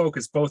able to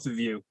focus, both of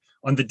you,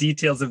 on the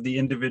details of the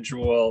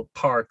individual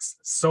parts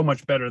so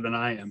much better than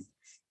I am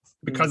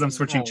because I'm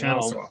switching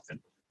channels so often.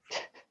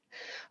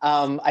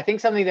 I think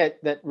something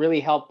that really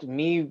helped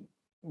me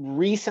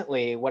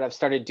recently, what I've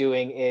started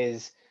doing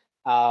is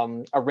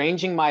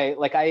arranging my,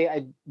 like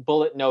I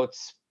bullet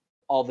notes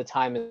all the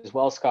time as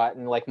well, Scott.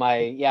 And like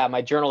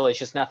my journal is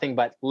just nothing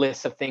but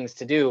lists of things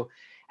to do.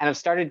 And I've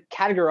started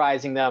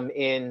categorizing them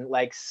in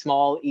like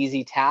small,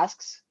 easy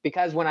tasks,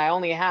 because when I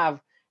only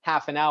have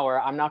half an hour,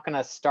 I'm not going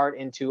to start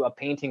into a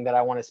painting that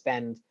I want to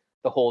spend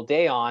the whole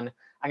day on.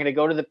 I'm going to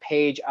go to the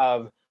page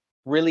of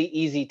really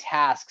easy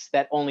tasks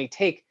that only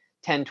take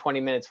 10, 20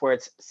 minutes, where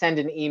it's send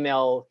an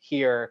email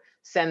here,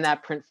 send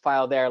that print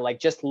file there, like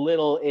just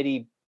little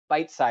itty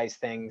bite-sized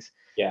things.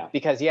 Yeah.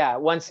 Because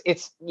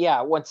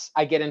once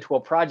I get into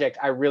a project,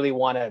 I really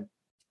want to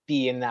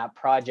be in that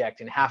project,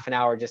 and half an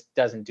hour just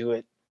doesn't do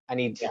it.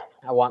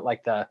 I want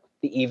like the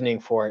evening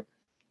for it.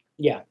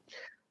 Yeah.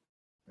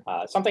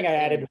 Something I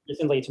added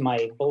recently to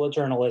my bullet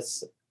journal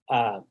is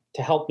to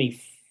help me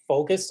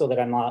focus so that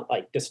I'm not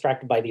like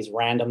distracted by these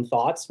random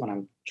thoughts when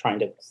I'm trying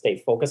to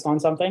stay focused on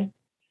something.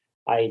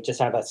 I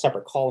just have a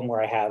separate column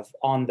where I have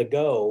on the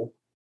go.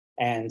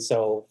 And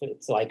so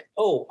it's like,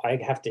 oh, I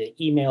have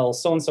to email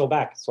so-and-so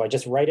back. So I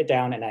just write it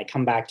down and I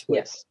come back to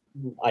it.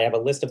 I have a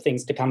list of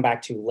things to come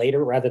back to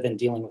later rather than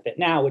dealing with it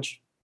now,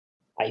 which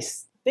I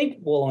think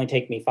will only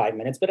take me 5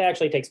 minutes, but it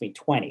actually takes me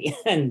 20.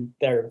 And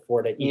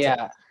therefore to eat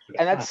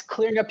and that's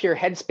clearing up your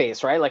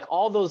headspace, right? Like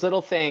all those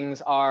little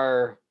things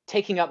are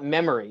taking up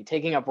memory,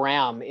 taking up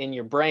RAM in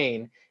your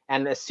brain.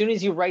 And as soon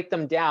as you write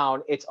them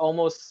down, it's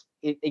almost,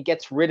 it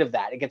gets rid of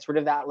that. It gets rid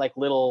of that like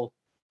little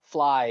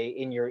fly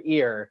in your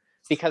ear,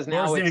 because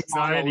now the it's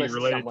anxiety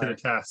related to the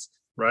task,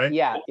 right?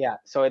 Yeah.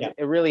 So it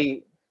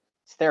really,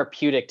 it's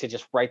therapeutic to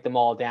just write them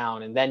all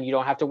down. And then you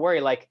don't have to worry,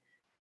 like,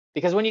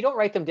 because when you don't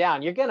write them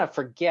down, you're going to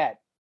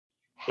forget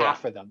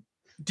half of them.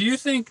 Do you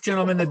think,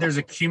 gentlemen, that there's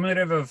a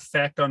cumulative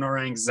effect on our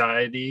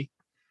anxiety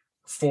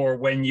for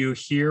when you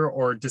hear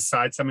or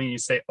decide something, you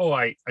say, oh,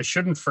 I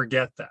shouldn't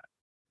forget that,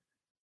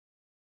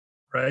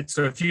 right?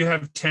 So if you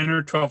have 10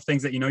 or 12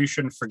 things that you know you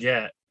shouldn't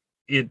forget,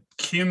 it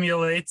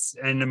accumulates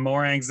and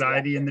more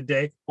anxiety in the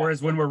day.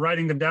 Whereas when we're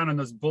writing them down on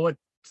those bullet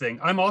thing,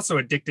 I'm also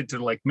addicted to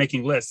like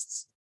making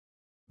lists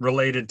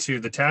related to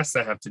the tasks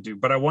I have to do.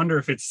 But I wonder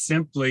if it's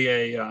simply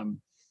a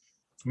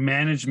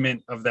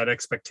management of that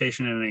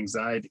expectation and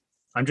anxiety.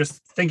 I'm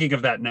just thinking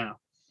of that now.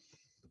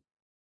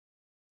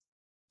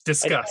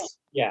 Discuss.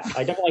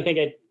 I definitely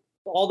think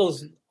all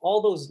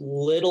those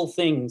little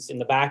things in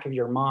the back of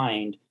your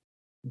mind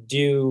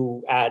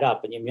do add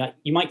up, and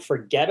you might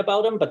forget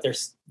about them, but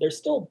they're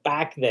still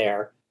back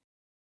there,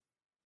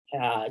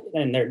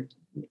 and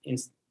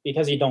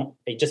because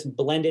they just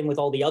blend in with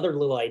all the other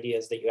little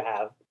ideas that you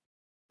have.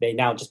 They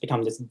now just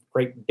become this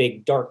great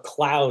big dark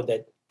cloud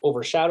that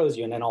overshadows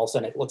you, and then all of a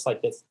sudden it looks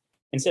like this,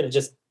 instead of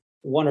just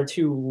one or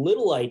two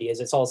little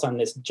ideas, it's all of a sudden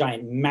this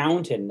giant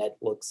mountain that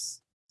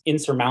looks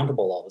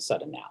insurmountable all of a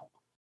sudden now.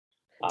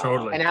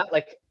 Totally. And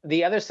like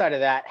the other side of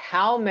that,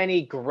 how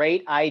many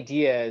great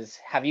ideas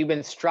have you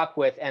been struck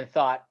with and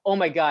thought, oh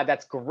my God,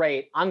 that's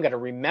great, I'm going to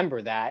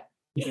remember that.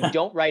 You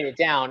don't write it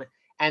down.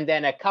 And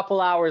then a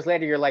couple hours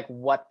later, you're like,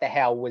 what the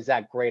hell was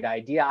that great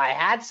idea? I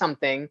had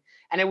something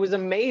and it was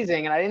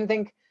amazing. And I didn't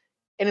think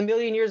in a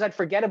million years I'd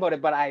forget about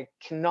it, but I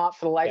cannot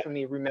for the life of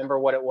me remember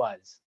what it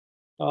was.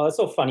 Oh, that's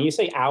so funny. You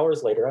say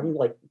hours later. I'm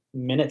like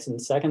minutes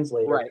and seconds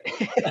later.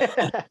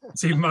 Right.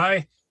 See,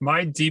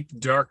 my deep,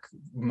 dark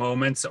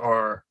moments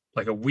are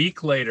like a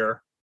week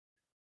later,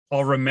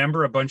 I'll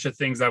remember a bunch of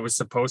things I was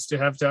supposed to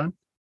have done,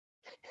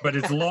 but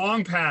it's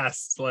long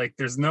past. Like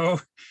there's no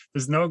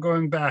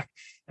going back.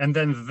 And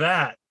then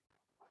that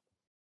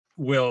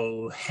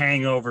will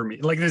hang over me.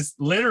 Like there's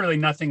literally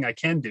nothing I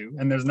can do,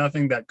 and there's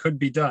nothing that could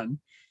be done.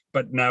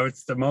 But now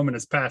it's the moment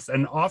has passed.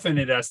 And often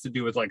it has to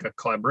do with like a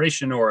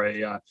collaboration or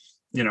a,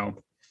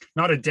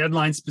 not a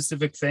deadline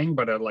specific thing,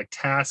 but a like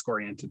task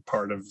oriented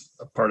part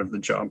of the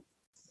job.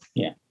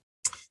 Yeah.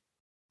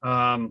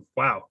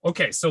 Wow.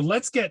 Okay. So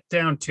let's get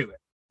down to it.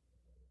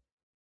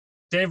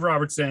 Dave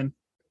Robertson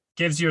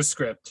gives you a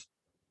script.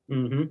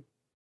 Mm-hmm.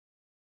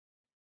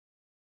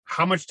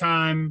 how much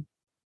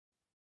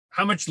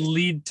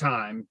lead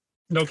time?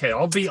 Okay,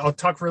 I'll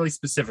talk really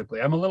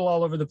specifically. I'm a little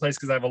all over the place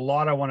because I have a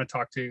lot I want to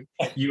talk to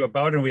you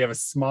about, and we have a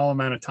small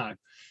amount of time.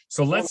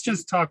 So let's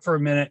just talk for a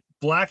minute.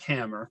 Black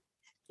Hammer.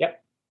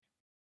 Yep.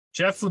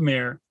 Jeff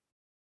Lemire,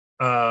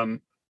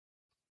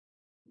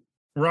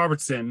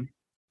 Robertson,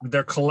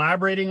 they're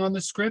collaborating on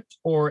the script,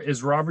 or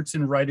is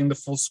Robertson writing the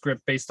full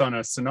script based on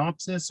a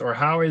synopsis, or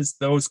how is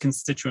those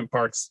constituent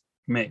parts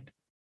made?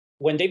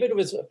 When David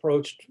was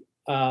approached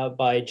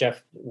by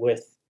Jeff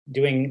with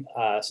doing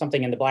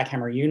something in the Black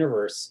Hammer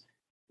universe,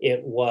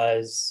 it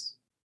was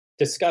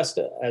discussed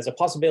as a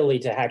possibility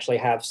to actually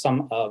have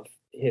some of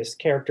his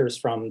characters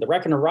from the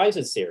Reckoner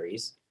Rises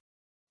series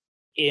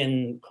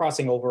in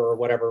crossing over or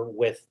whatever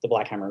with the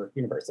Black Hammer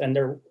universe. And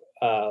there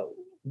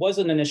was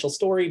an initial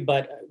story,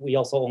 but we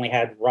also only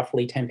had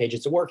roughly 10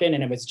 pages to work in,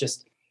 and it was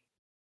just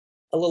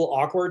a little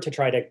awkward to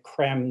try to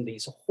cram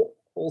these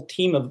whole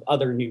team of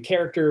other new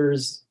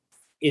characters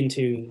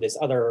into this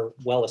other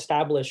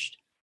well-established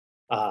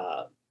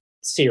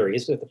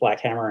series with the Black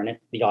Hammer and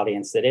the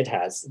audience that it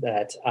has,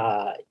 that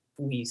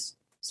we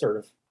sort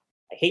of,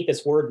 I hate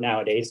this word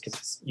nowadays because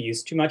it's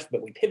used too much,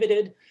 but we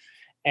pivoted,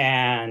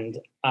 and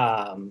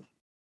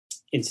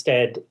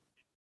instead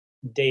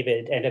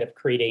David ended up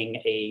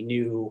creating a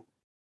new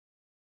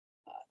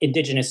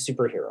indigenous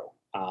superhero.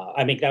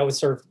 I mean, that was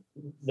sort of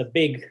the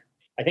big,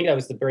 I think that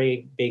was the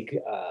very big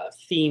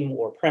theme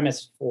or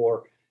premise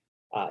for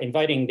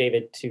inviting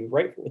David to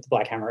write with the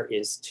Black Hammer,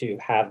 is to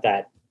have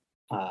that,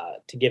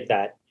 to give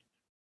that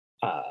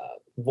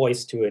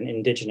voice to an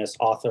indigenous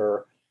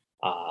author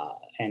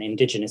and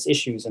indigenous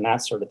issues and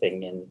that sort of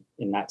thing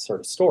in that sort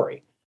of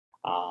story.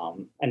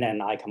 And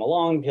then I come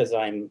along because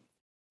I'm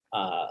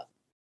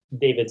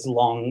David's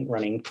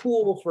long-running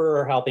tool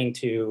for helping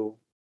to...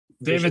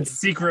 David's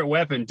secret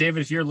weapon.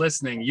 David, if you're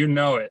listening, you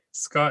know it.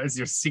 Scott is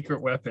your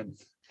secret weapon.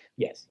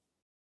 Yes.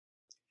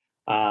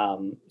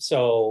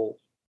 So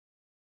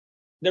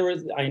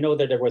I know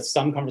that there was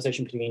some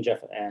conversation between Jeff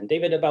and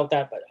David about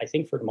that, but I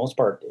think for the most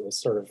part, it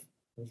was sort of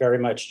very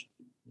much,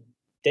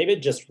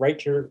 David, just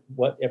write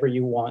whatever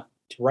you want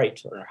to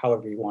write or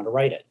however you want to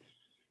write it.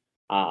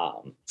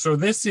 So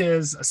this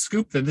is a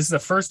scoop that this is the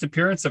first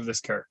appearance of this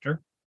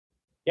character.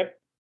 Yep.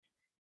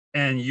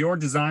 And you're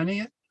designing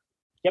it?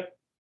 Yep.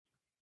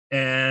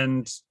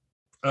 And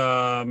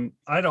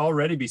I'd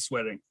already be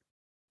sweating.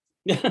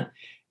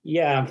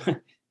 Yeah.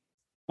 I'm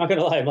not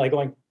gonna lie, I'm like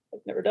going, I've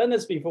never done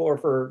this before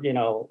for,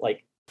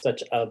 like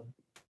such a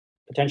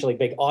potentially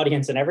big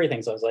audience and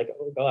everything. So I was like,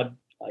 oh God,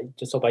 I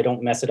just hope I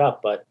don't mess it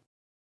up. But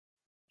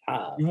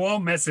you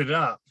won't mess it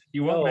up.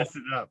 You won't mess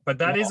it up. But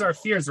that is our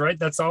fears, right?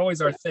 That's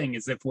always our thing,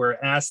 is if we're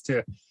asked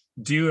to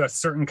do a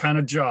certain kind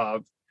of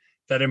job,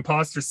 that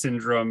imposter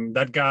syndrome,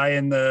 that guy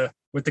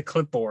with the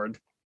clipboard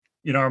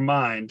in our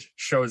mind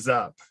shows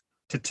up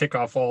to tick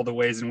off all the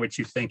ways in which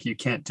you think you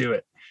can't do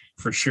it,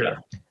 for sure.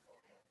 Yeah.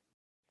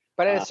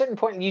 But at a certain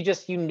point,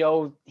 you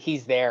know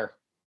he's there,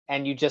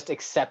 and you just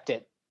accept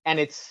it. And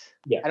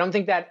I don't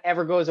think that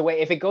ever goes away.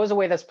 If it goes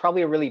away, that's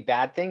probably a really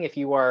bad thing. If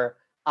you are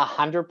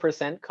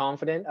 100%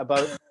 confident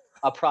about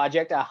a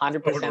project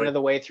 100% of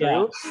the way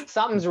through,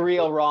 something's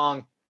real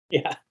wrong.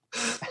 Yeah.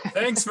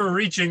 Thanks for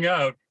reaching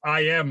out.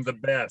 I am the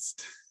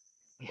best.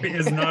 It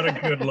is not a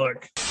good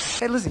look.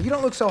 Hey, listen, you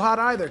don't look so hot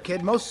either,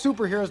 kid. Most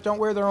superheroes don't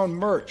wear their own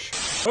merch.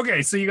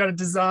 Okay, so you got to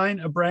design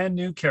a brand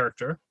new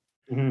character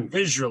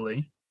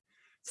visually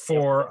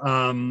for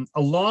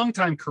a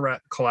longtime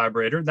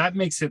collaborator. That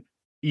makes it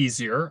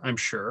easier, I'm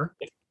sure.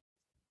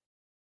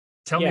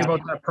 Tell me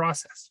about that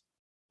process.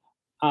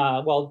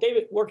 Well,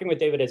 working with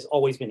David has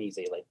always been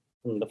easy. Like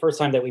from the first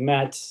time that we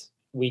met,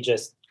 we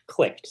just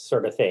clicked,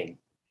 sort of thing.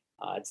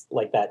 It's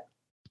like that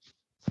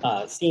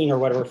scene or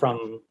whatever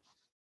from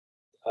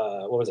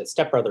what was it,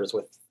 Step Brothers,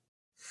 with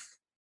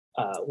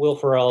Will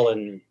Ferrell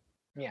and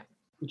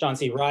John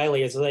C.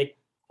 Reilly. Is like,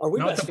 are we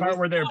not the part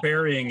where they're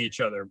burying each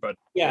other, but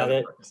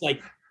it's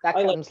like, that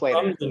I comes like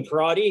later. And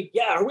karate.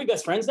 Yeah, are we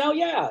best friends now?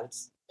 Yeah,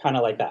 it's kind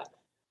of like that.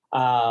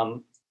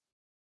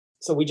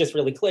 So we just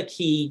really click.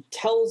 He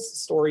tells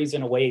stories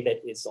in a way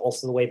that is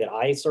also the way that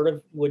I sort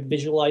of would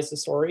visualize the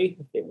story.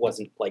 It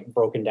wasn't like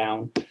broken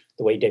down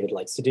the way David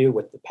likes to do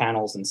with the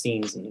panels and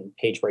scenes and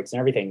page breaks and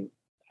everything.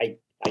 I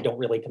don't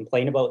really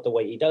complain about the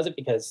way he does it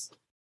because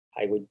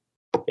I would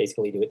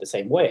basically do it the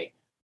same way,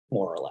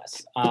 more or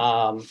less.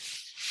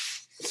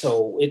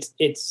 So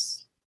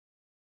it's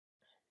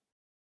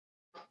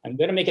I'm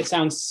going to make it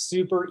sound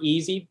super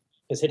easy,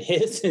 because it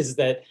is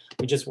that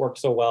we just work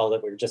so well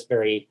that we're just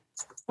very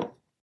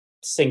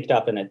synced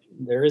up, and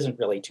there isn't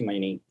really too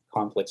many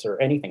conflicts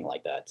or anything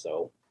like that.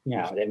 So,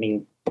 I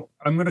mean,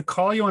 I'm going to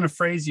call you on a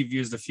phrase you've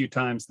used a few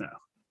times now.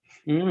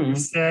 You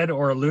said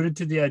or alluded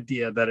to the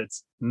idea that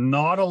it's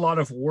not a lot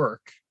of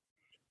work,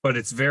 but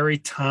it's very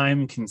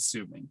time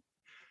consuming.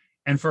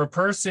 And for a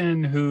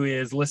person who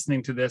is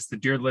listening to this, the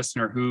dear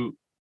listener who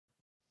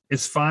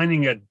is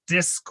finding a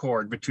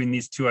discord between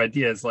these two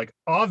ideas, like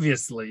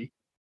obviously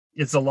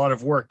it's a lot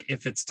of work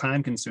if it's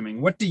time consuming.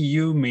 What do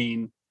you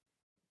mean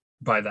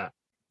by that?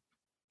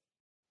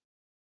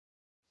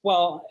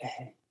 Well,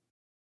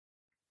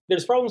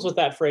 there's problems with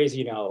that phrase,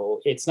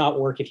 it's not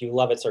work if you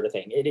love it sort of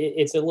thing.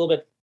 It's a little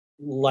bit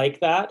like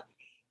that,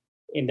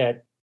 in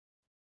that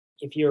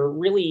if you're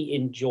really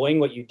enjoying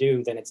what you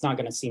do, then it's not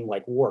going to seem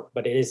like work,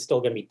 but it is still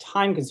going to be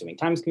time consuming.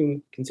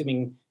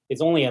 Consuming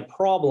is only a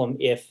problem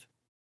if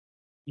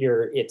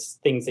it's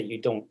things that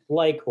you don't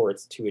like, or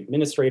it's too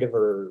administrative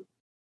or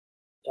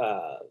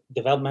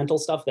developmental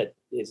stuff that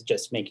is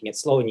just making it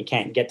slow and you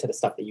can't get to the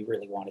stuff that you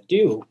really want to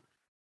do,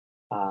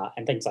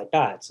 and things like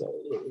that. So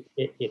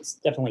it's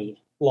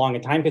definitely long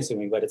and time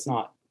consuming, but it's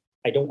not,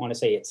 I don't want to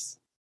say it's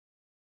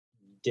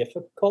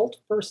difficult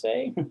per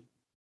se.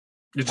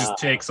 It just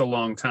takes a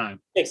long time.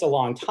 Takes a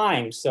long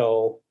time.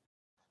 So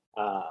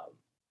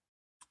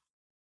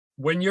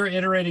when you're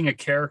iterating a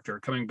character,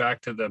 coming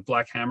back to the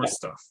Black Hammer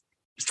stuff,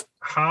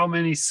 how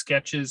many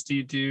sketches do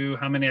you do?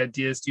 How many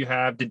ideas do you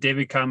have? Did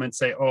David come and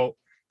say, oh,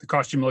 the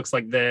costume looks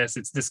like this,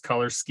 it's this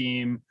color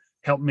scheme,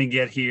 help me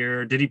get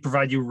here? Did he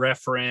provide you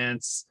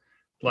reference?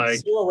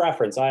 Zero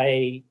reference.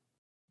 I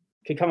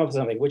could come up with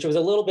something, which was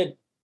a little bit,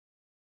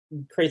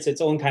 creates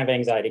its own kind of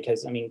anxiety,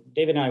 because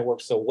David and I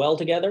work so well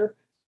together,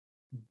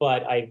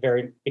 but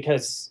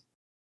because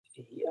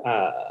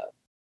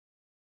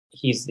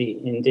he's the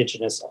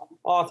Indigenous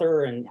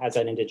author and has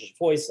that Indigenous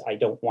voice, I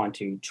don't want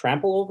to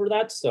trample over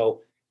that.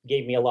 So he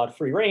gave me a lot of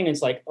free reign.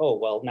 It's like, oh,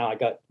 well, now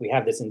we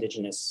have this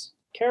Indigenous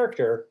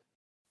character.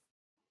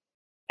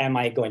 Am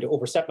I going to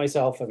overstep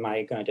myself? Am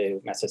I going to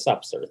mess this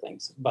up, sort of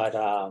things? But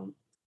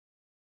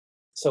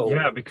so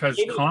yeah,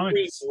 because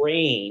comics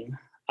free reign,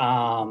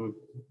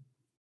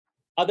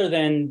 other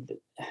than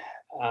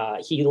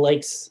he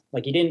likes,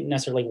 like, he didn't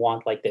necessarily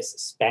want like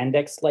this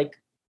spandex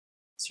like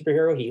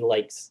superhero. He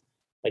likes,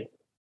 like,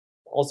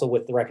 also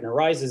with The Reckoner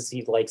Rises,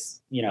 he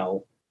likes,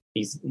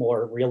 these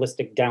more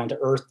realistic, down to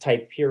earth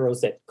type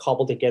heroes that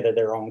cobble together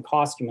their own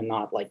costume, and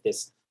not like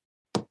this,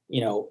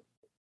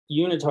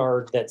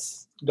 unitard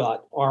that's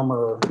got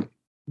armor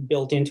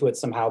built into it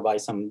somehow by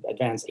some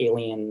advanced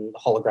alien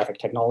holographic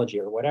technology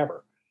or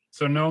whatever.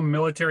 So no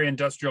military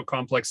industrial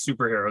complex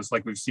superheroes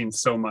like we've seen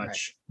so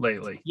much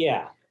lately.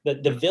 Yeah.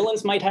 The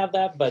villains might have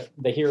that, but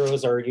the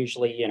heroes are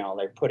usually,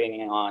 they're putting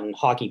on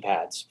hockey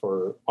pads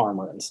for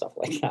armor and stuff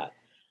like that.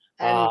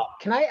 And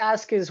can I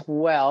ask as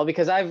well,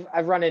 because I've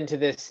run into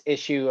this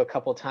issue a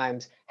couple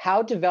times,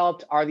 how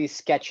developed are these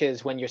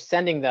sketches when you're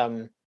sending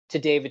them to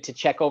David to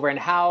check over, and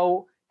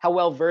how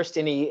well versed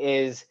in he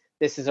is?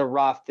 This is a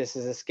rough, this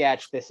is a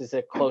sketch, this is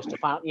a close to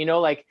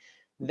final, like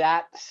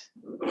that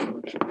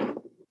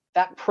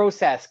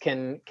process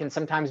can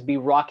sometimes be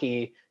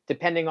rocky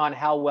depending on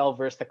how well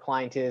versed the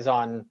client is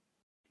on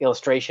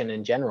illustration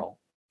in general.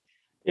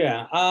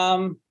 Yeah.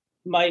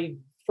 My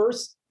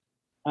first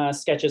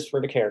sketches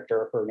for the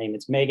character, her name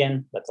is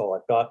Megan. That's all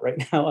I've got right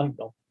now. I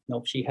don't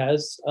know if she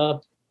has a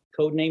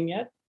code name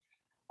yet.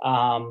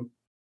 My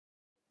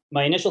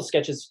initial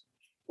sketches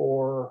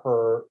for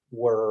her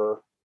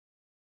were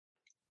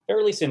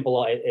fairly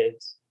simple.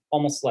 It's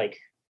almost like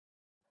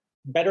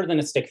better than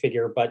a stick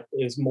figure, but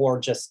it was more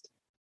just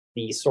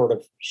the sort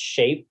of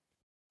shape,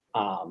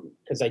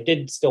 because I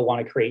did still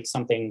want to create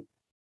something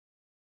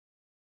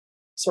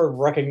sort of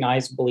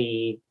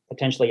recognizably,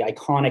 potentially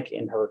iconic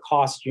in her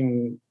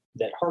costume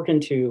that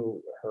harkened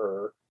to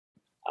her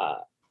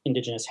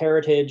Indigenous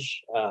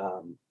heritage,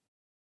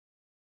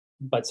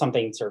 but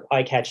something sort of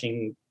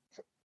eye-catching,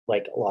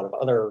 like a lot of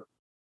other,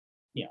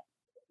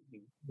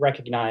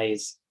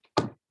 recognize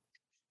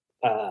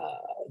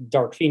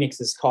Dark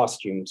Phoenix's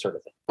costume, sort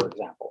of thing, for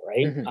example,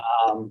 right?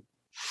 Mm-hmm.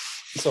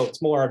 So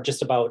it's more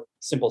just about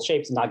simple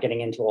shapes and not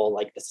getting into all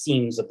like the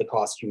seams of the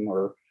costume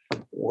or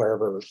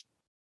wherever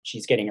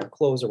she's getting her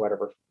clothes or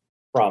whatever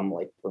from,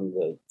 like from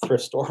the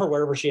thrift store or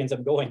wherever she ends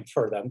up going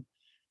for them.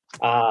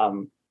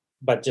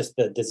 But just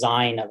the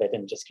design of it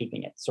and just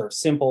keeping it sort of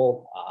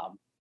simple.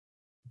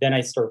 Then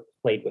I sort of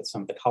played with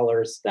some of the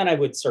colors. Then I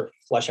would sort of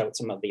flesh out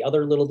some of the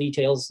other little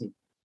details, and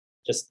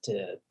just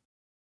to,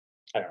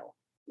 I don't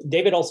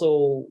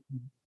know.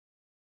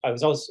 I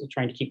was also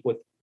trying to keep with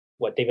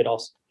what David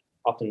also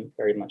often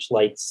very much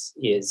likes,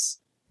 is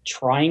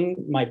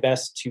trying my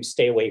best to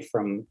stay away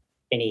from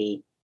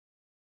any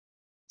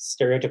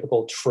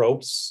stereotypical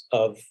tropes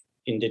of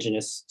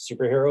Indigenous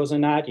superheroes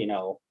in that,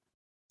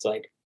 it's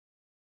like,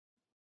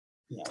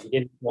 he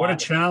didn't want. What a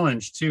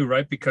challenge too,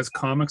 right? Because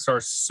comics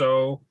are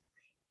so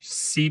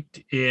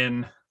seeped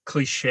in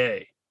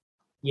cliche.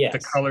 Yes. The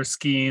color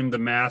scheme, the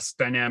mask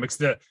dynamics,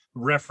 the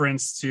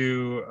reference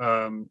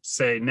to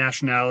say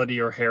nationality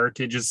or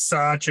heritage is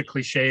such a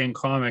cliche in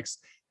comics.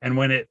 And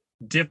when it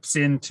dips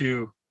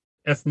into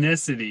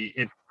ethnicity,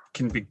 it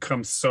can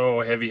become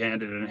so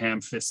heavy-handed and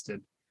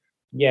ham-fisted.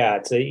 Yeah,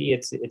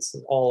 it's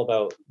all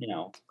about,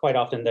 quite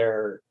often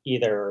they're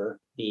either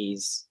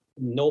these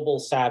noble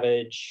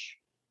savage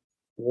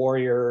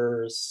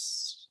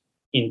warriors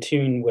in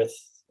tune with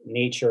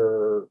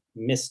nature,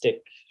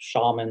 mystic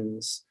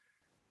shamans,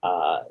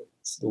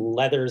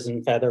 leathers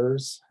and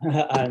feathers,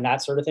 and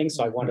that sort of thing.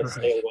 So I wanted to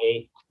stay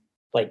away,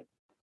 like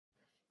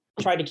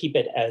try to keep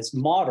it as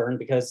modern,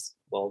 because,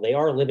 well, they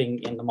are living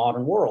in the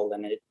modern world,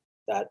 and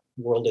that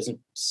world isn't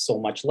so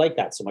much like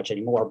that so much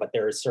anymore, but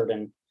there is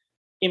certain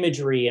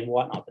imagery and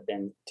whatnot, but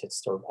then to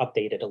sort of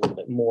update it a little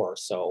bit more.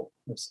 So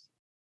I was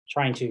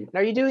trying to.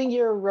 Are you doing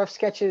your rough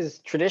sketches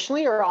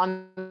traditionally or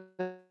on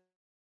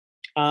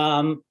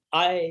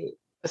I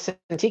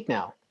Cintiq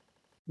now?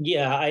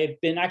 Yeah, I've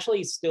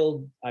actually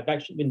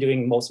been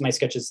doing most of my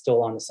sketches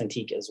still on the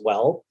Cintiq as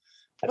well.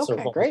 I've sort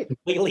of great.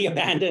 completely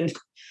abandoned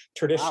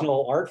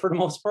traditional art for the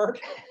most part.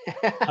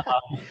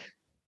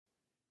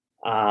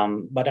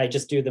 But I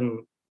just do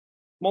them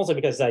mostly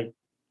because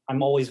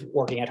I'm always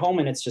working at home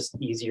and it's just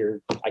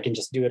easier. I can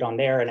just do it on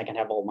there and I can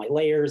have all my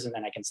layers and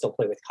then I can still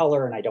play with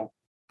color and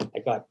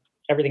I've got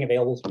everything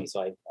available to me.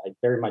 So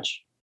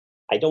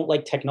I don't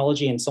like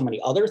technology in so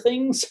many other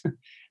things.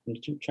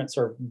 I'm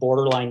sort of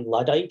borderline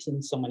Luddite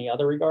in so many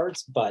other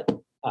regards, but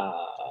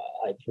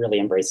I've really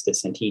embraced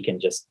this Cintiq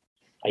and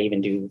I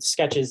even do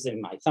sketches in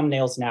my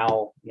thumbnails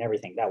now and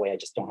everything. That way I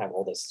just don't have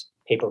all this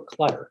paper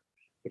clutter,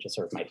 which is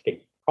sort of my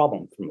big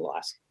problem from the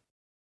last.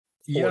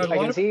 Yeah, I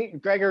can see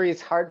Gregory's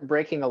heart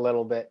breaking a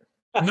little bit.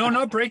 No,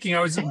 not breaking.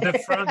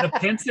 The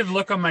pensive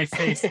look on my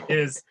face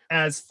is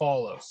as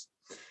follows.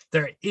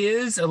 There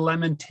is a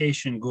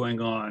lamentation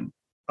going on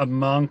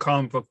among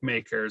comic book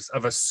makers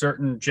of a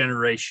certain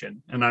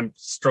generation, and I'm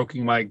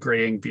stroking my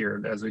graying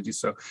beard as we do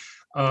so,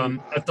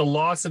 at the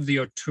loss of the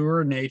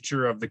auteur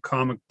nature of the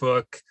comic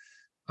book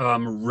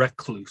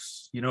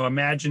recluse.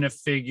 Imagine a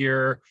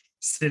figure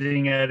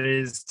sitting at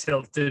his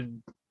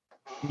tilted,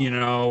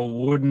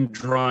 wooden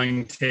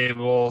drawing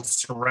table,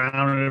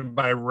 surrounded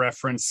by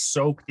reference,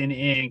 soaked in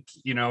ink,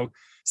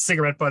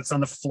 cigarette butts on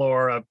the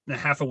floor,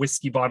 half a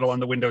whiskey bottle on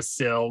the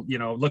windowsill,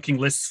 looking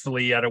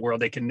listfully at a world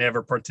they can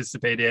never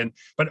participate in.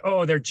 But,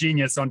 they're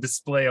genius on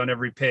display on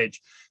every page.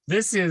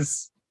 This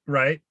is,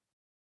 right,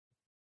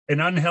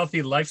 an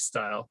unhealthy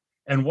lifestyle.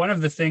 And one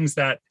of the things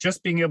that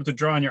just being able to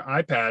draw on your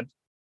iPad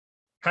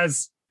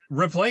has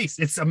replaced.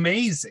 It's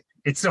amazing.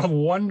 It's a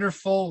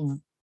wonderful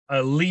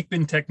leap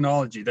in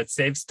technology that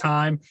saves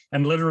time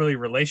and literally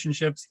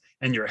relationships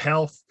and your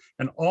health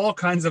and all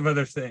kinds of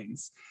other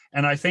things.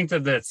 And I think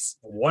that that's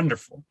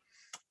wonderful.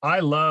 I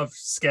love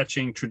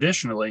sketching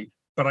traditionally,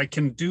 but I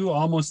can do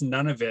almost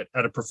none of it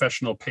at a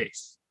professional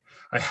pace.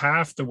 I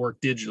have to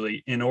work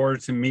digitally in order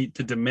to meet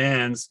the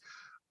demands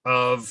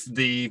of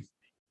the,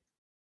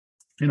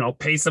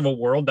 pace of a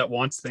world that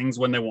wants things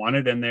when they want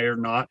it, and they're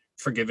not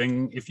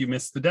forgiving if you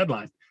miss the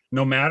deadline,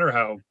 no matter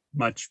how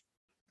much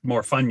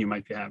more fun you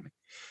might be having.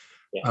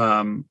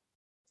 Yeah.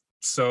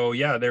 So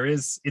yeah,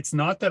 it's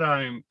not that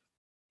I'm,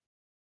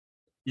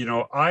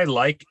 I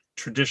like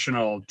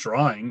traditional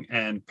drawing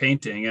and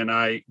painting, and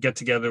I get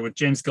together with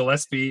James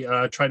Gillespie,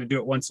 try to do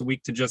it once a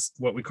week to just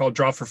what we call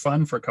draw for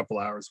fun for a couple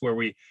hours, where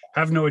we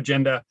have no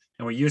agenda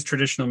and we use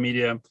traditional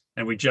media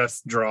and we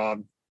just draw,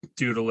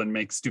 doodle, and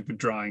make stupid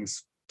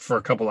drawings for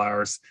a couple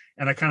hours.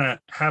 And I kind of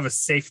have a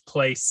safe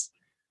place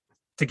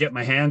to get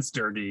my hands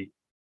dirty,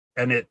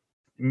 and it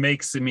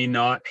makes me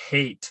not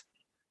hate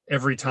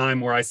every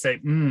time where I say,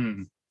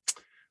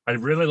 I'd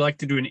really like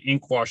to do an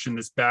ink wash in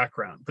this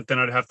background, but then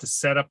I'd have to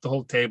set up the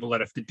whole table.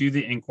 I'd have to do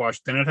the ink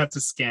wash. Then I'd have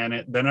to scan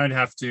it. Then I'd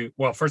have to,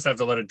 first I have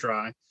to let it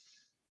dry.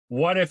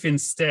 What if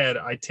instead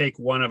I take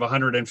one of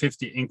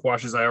 150 ink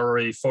washes I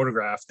already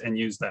photographed and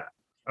use that?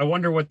 I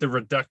wonder what the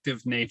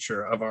reductive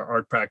nature of our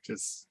art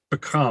practice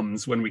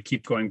becomes when we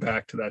keep going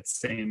back to that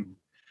same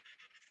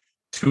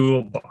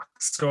toolbox.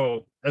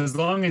 So as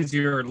long as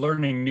you're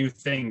learning new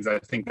things, I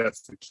think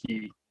that's the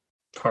key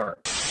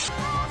part.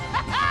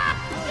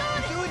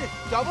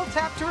 Double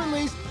tap to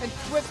release and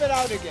whip it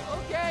out again.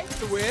 Okay.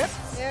 Whip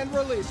and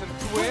release. And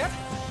whip,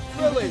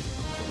 release.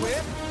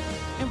 Whip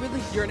and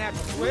release. You're an actor.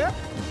 Whip,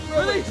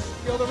 release.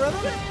 Feel the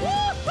rhythm?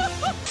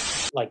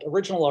 Like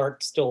original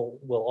art still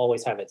will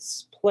always have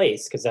its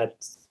place because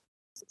that's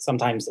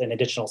sometimes an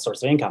additional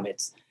source of income.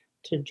 It's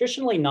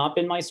traditionally not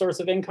been my source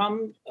of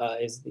income,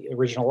 is the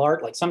original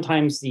art. Like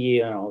sometimes I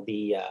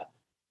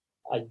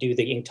do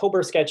the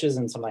Inktober sketches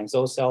and sometimes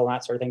those sell and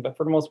that sort of thing. But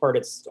for the most part,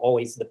 it's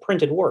always the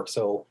printed work.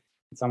 So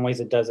in some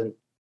ways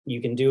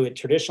you can do it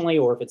traditionally,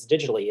 or if it's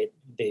digitally,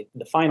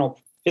 the final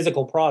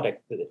physical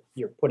product that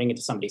you're putting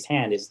into somebody's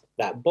hand is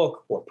that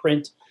book or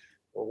print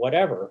or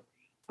whatever.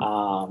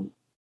 I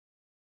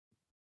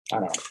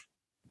don't know.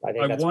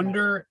 I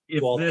wonder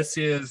if this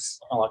is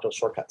technological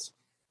shortcuts.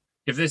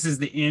 If this is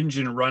the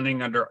engine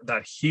running under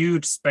that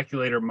huge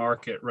speculator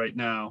market right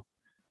now,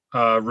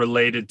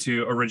 related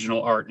to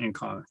original art in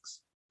comics.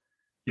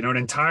 An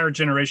entire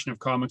generation of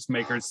comics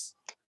makers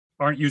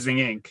aren't using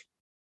ink.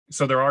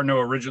 So there are no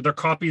original, they're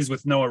copies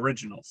with no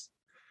originals.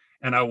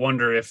 And I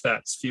wonder if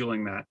that's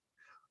fueling that.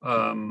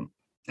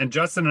 And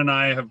Justin and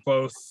I have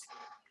both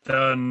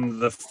done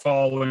the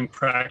following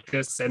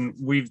practice, and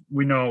we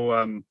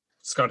know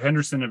Scott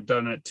Henderson have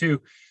done it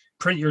too.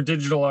 Print your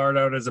digital art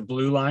out as a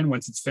blue line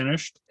once it's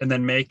finished, and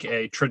then make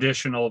a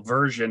traditional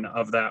version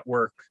of that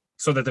work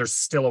so that there's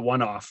still a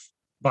one-off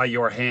by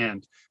your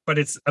hand. But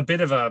it's a bit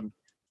of a,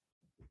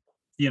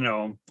 I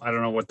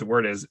don't know what the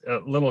word is, a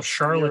little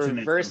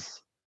charlatan.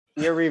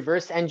 You're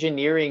reverse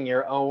engineering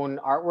your own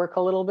artwork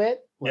a little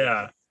bit.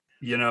 Yeah.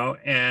 you know,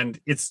 and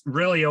it's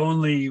really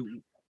only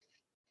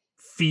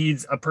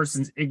feeds a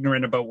person's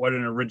ignorant about what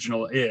an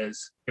original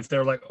is. If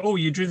they're like, oh,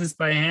 you drew this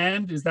by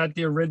hand, is that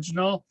the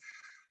original?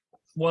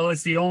 Well,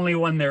 it's the only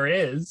one there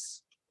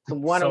is.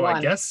 So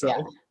I guess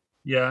so.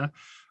 Yeah.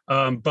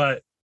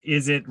 But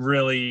is it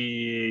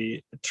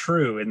really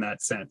true in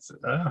that sense?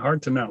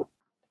 Hard to know.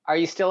 Are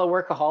you still a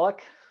workaholic?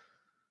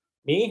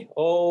 Me?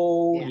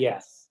 Oh,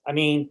 yes. I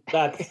mean,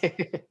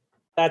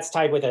 that's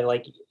tied with it.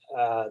 Like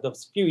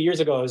those few years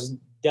ago, I was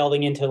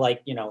delving into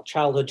like, you know,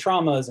 childhood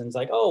traumas, and it's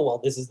like, oh,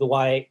 well, this is the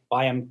why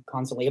I'm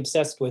constantly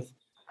obsessed with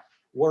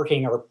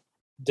working or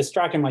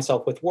distracting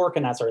myself with work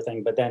and that sort of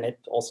thing. But then it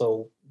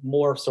also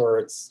morphs, or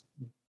it's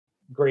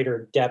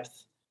greater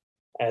depth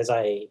as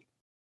I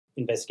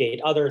investigate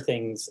other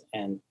things,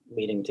 and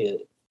leading to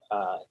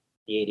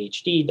the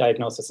ADHD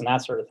diagnosis and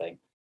that sort of thing.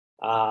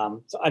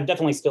 So I'm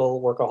definitely still a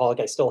workaholic.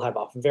 I still have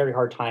a very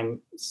hard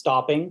time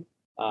stopping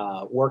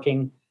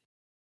working.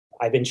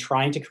 I've been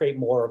trying to create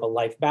more of a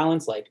life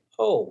balance. Like,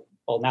 oh,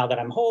 well, now that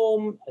I'm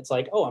home, it's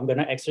like, oh, I'm going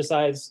to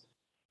exercise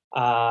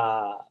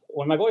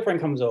when my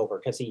boyfriend comes over,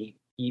 because he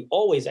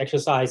always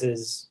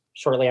exercises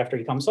shortly after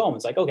he comes home.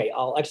 It's like, okay,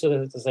 I'll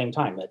exercise at the same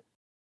time. But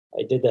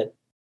I did that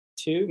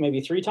 2,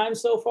 maybe 3 times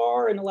so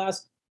far in the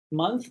last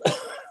month.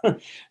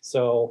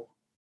 So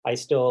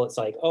it's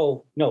like,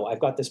 oh, no, I've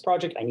got this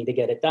project. I need to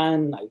get it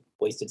done. I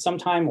wasted some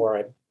time, or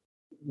I'm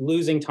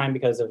losing time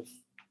because of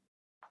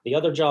the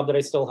other job that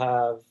I still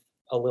have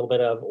a little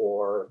bit of,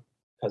 or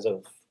because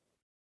of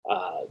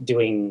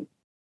doing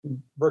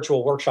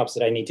virtual workshops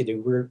that I need to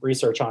do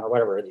research on, or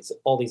whatever.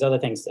 All these other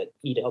things that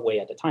eat away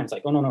at the time. It's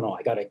like, oh, no,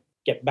 I got to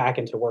get back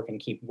into work and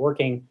keep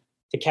working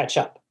to catch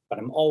up. But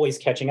I'm always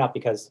catching up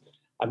because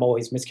I'm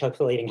always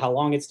miscalculating how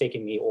long it's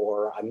taking me,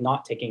 or I'm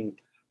not taking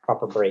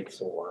proper breaks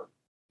or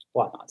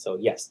whatnot. So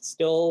yes,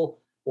 still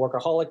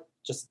workaholic,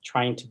 just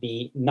trying to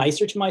be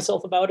nicer to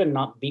myself about it and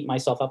not beat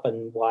myself up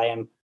and why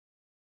I'm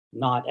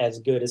not as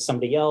good as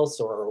somebody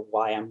else, or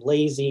why I'm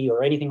lazy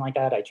or anything like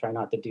that. I try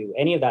not to do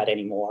any of that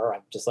anymore.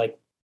 I'm just like,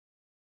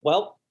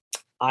 well,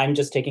 I'm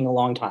just taking a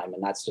long time,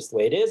 and that's just the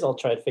way it is. I'll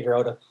try to figure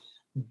out a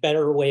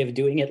better way of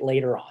doing it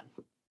later on,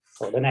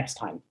 or the next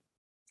time.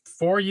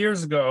 4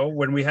 years ago,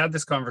 when we had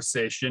this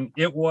conversation,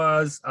 it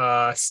was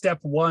step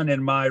 1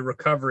 in my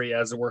recovery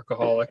as a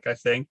workaholic. I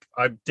think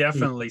I'm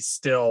definitely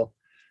still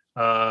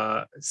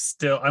I'm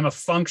a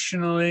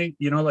functionally,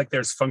 you know, like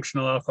there's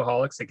functional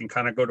alcoholics. They can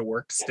kind of go to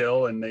work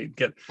still, and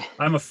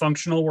I'm a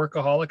functional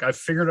workaholic. I've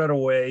figured out a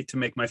way to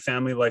make my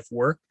family life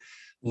work,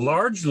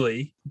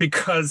 largely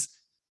because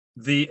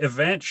the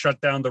event shut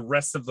down the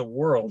rest of the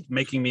world,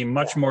 making me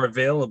much more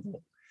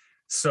available.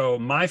 So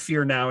my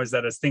fear now is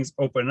that as things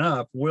open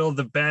up, will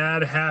the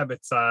bad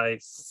habits I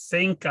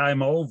think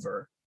I'm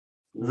over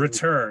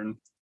return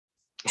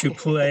to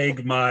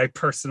plague my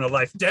personal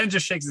life? Dan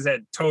just shakes his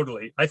head.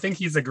 Totally. I think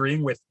he's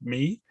agreeing with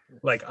me.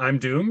 Like, I'm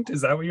doomed.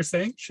 Is that what you're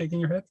saying? Shaking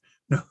your head?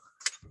 No.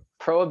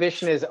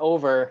 Prohibition is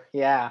over.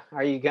 Yeah.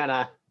 Are you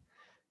gonna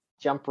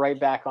jump right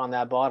back on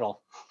that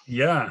bottle?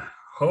 Yeah.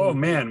 Oh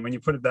man, when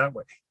you put it that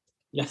way.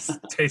 Yes.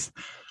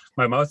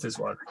 My mouth is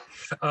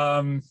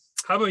watering.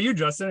 How about you,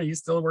 Justin? Are you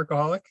still a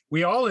workaholic?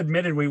 We all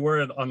admitted we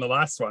were on the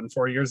last one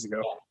 4 years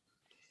ago.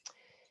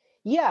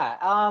 Yeah.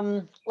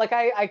 Like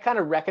I kind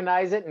of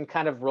recognize it and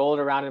kind of roll it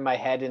around in my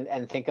head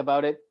and think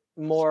about it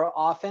more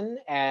often.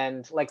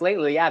 And like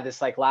lately,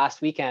 this like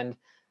last weekend,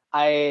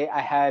 I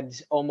had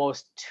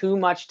almost too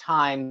much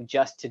time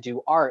just to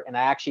do art. And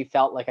I actually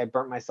felt like I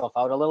burnt myself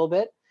out a little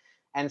bit.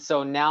 And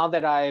so now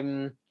that I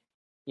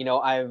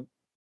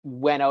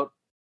went out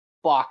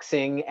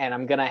boxing and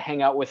I'm going to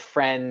hang out with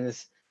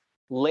friends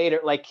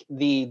later, like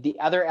the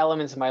other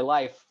elements of my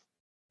life,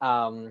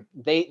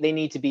 they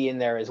need to be in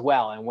there as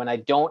well. And when I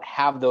don't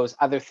have those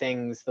other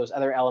things, those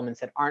other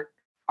elements that aren't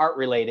art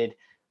related,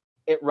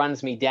 it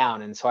runs me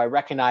down. And so I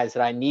recognize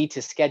that I need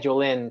to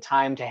schedule in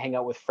time to hang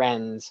out with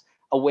friends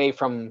away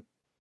from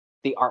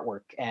the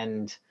artwork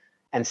and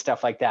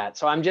stuff like that.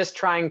 So I'm just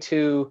trying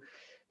to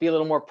be a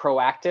little more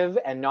proactive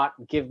and not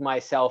give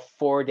myself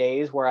 4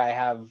 days where I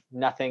have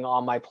nothing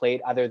on my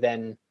plate other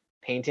than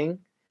painting,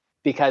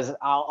 because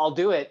I'll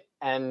do it.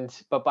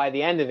 But by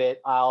the end of it,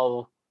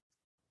 I'll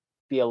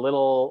be a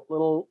little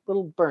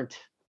burnt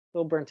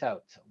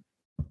out. So,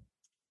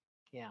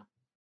 yeah.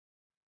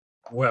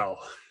 Well,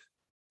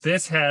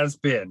 this has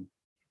been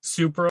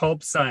Super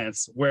Pulp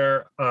Science,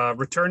 where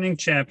returning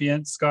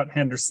champion Scott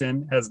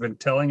Henderson has been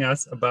telling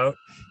us about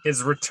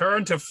his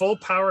return to Full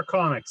Power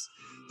Comics.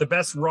 The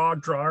best raw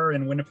drawer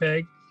in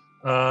Winnipeg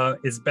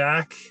is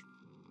back,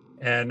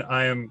 and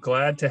I am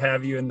glad to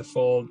have you in the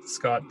fold,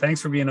 Scott.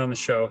 Thanks for being on the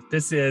show.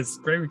 This is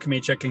Gregory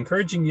Kmiechuk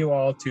encouraging you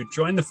all to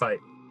join the fight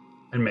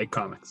and make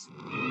comics.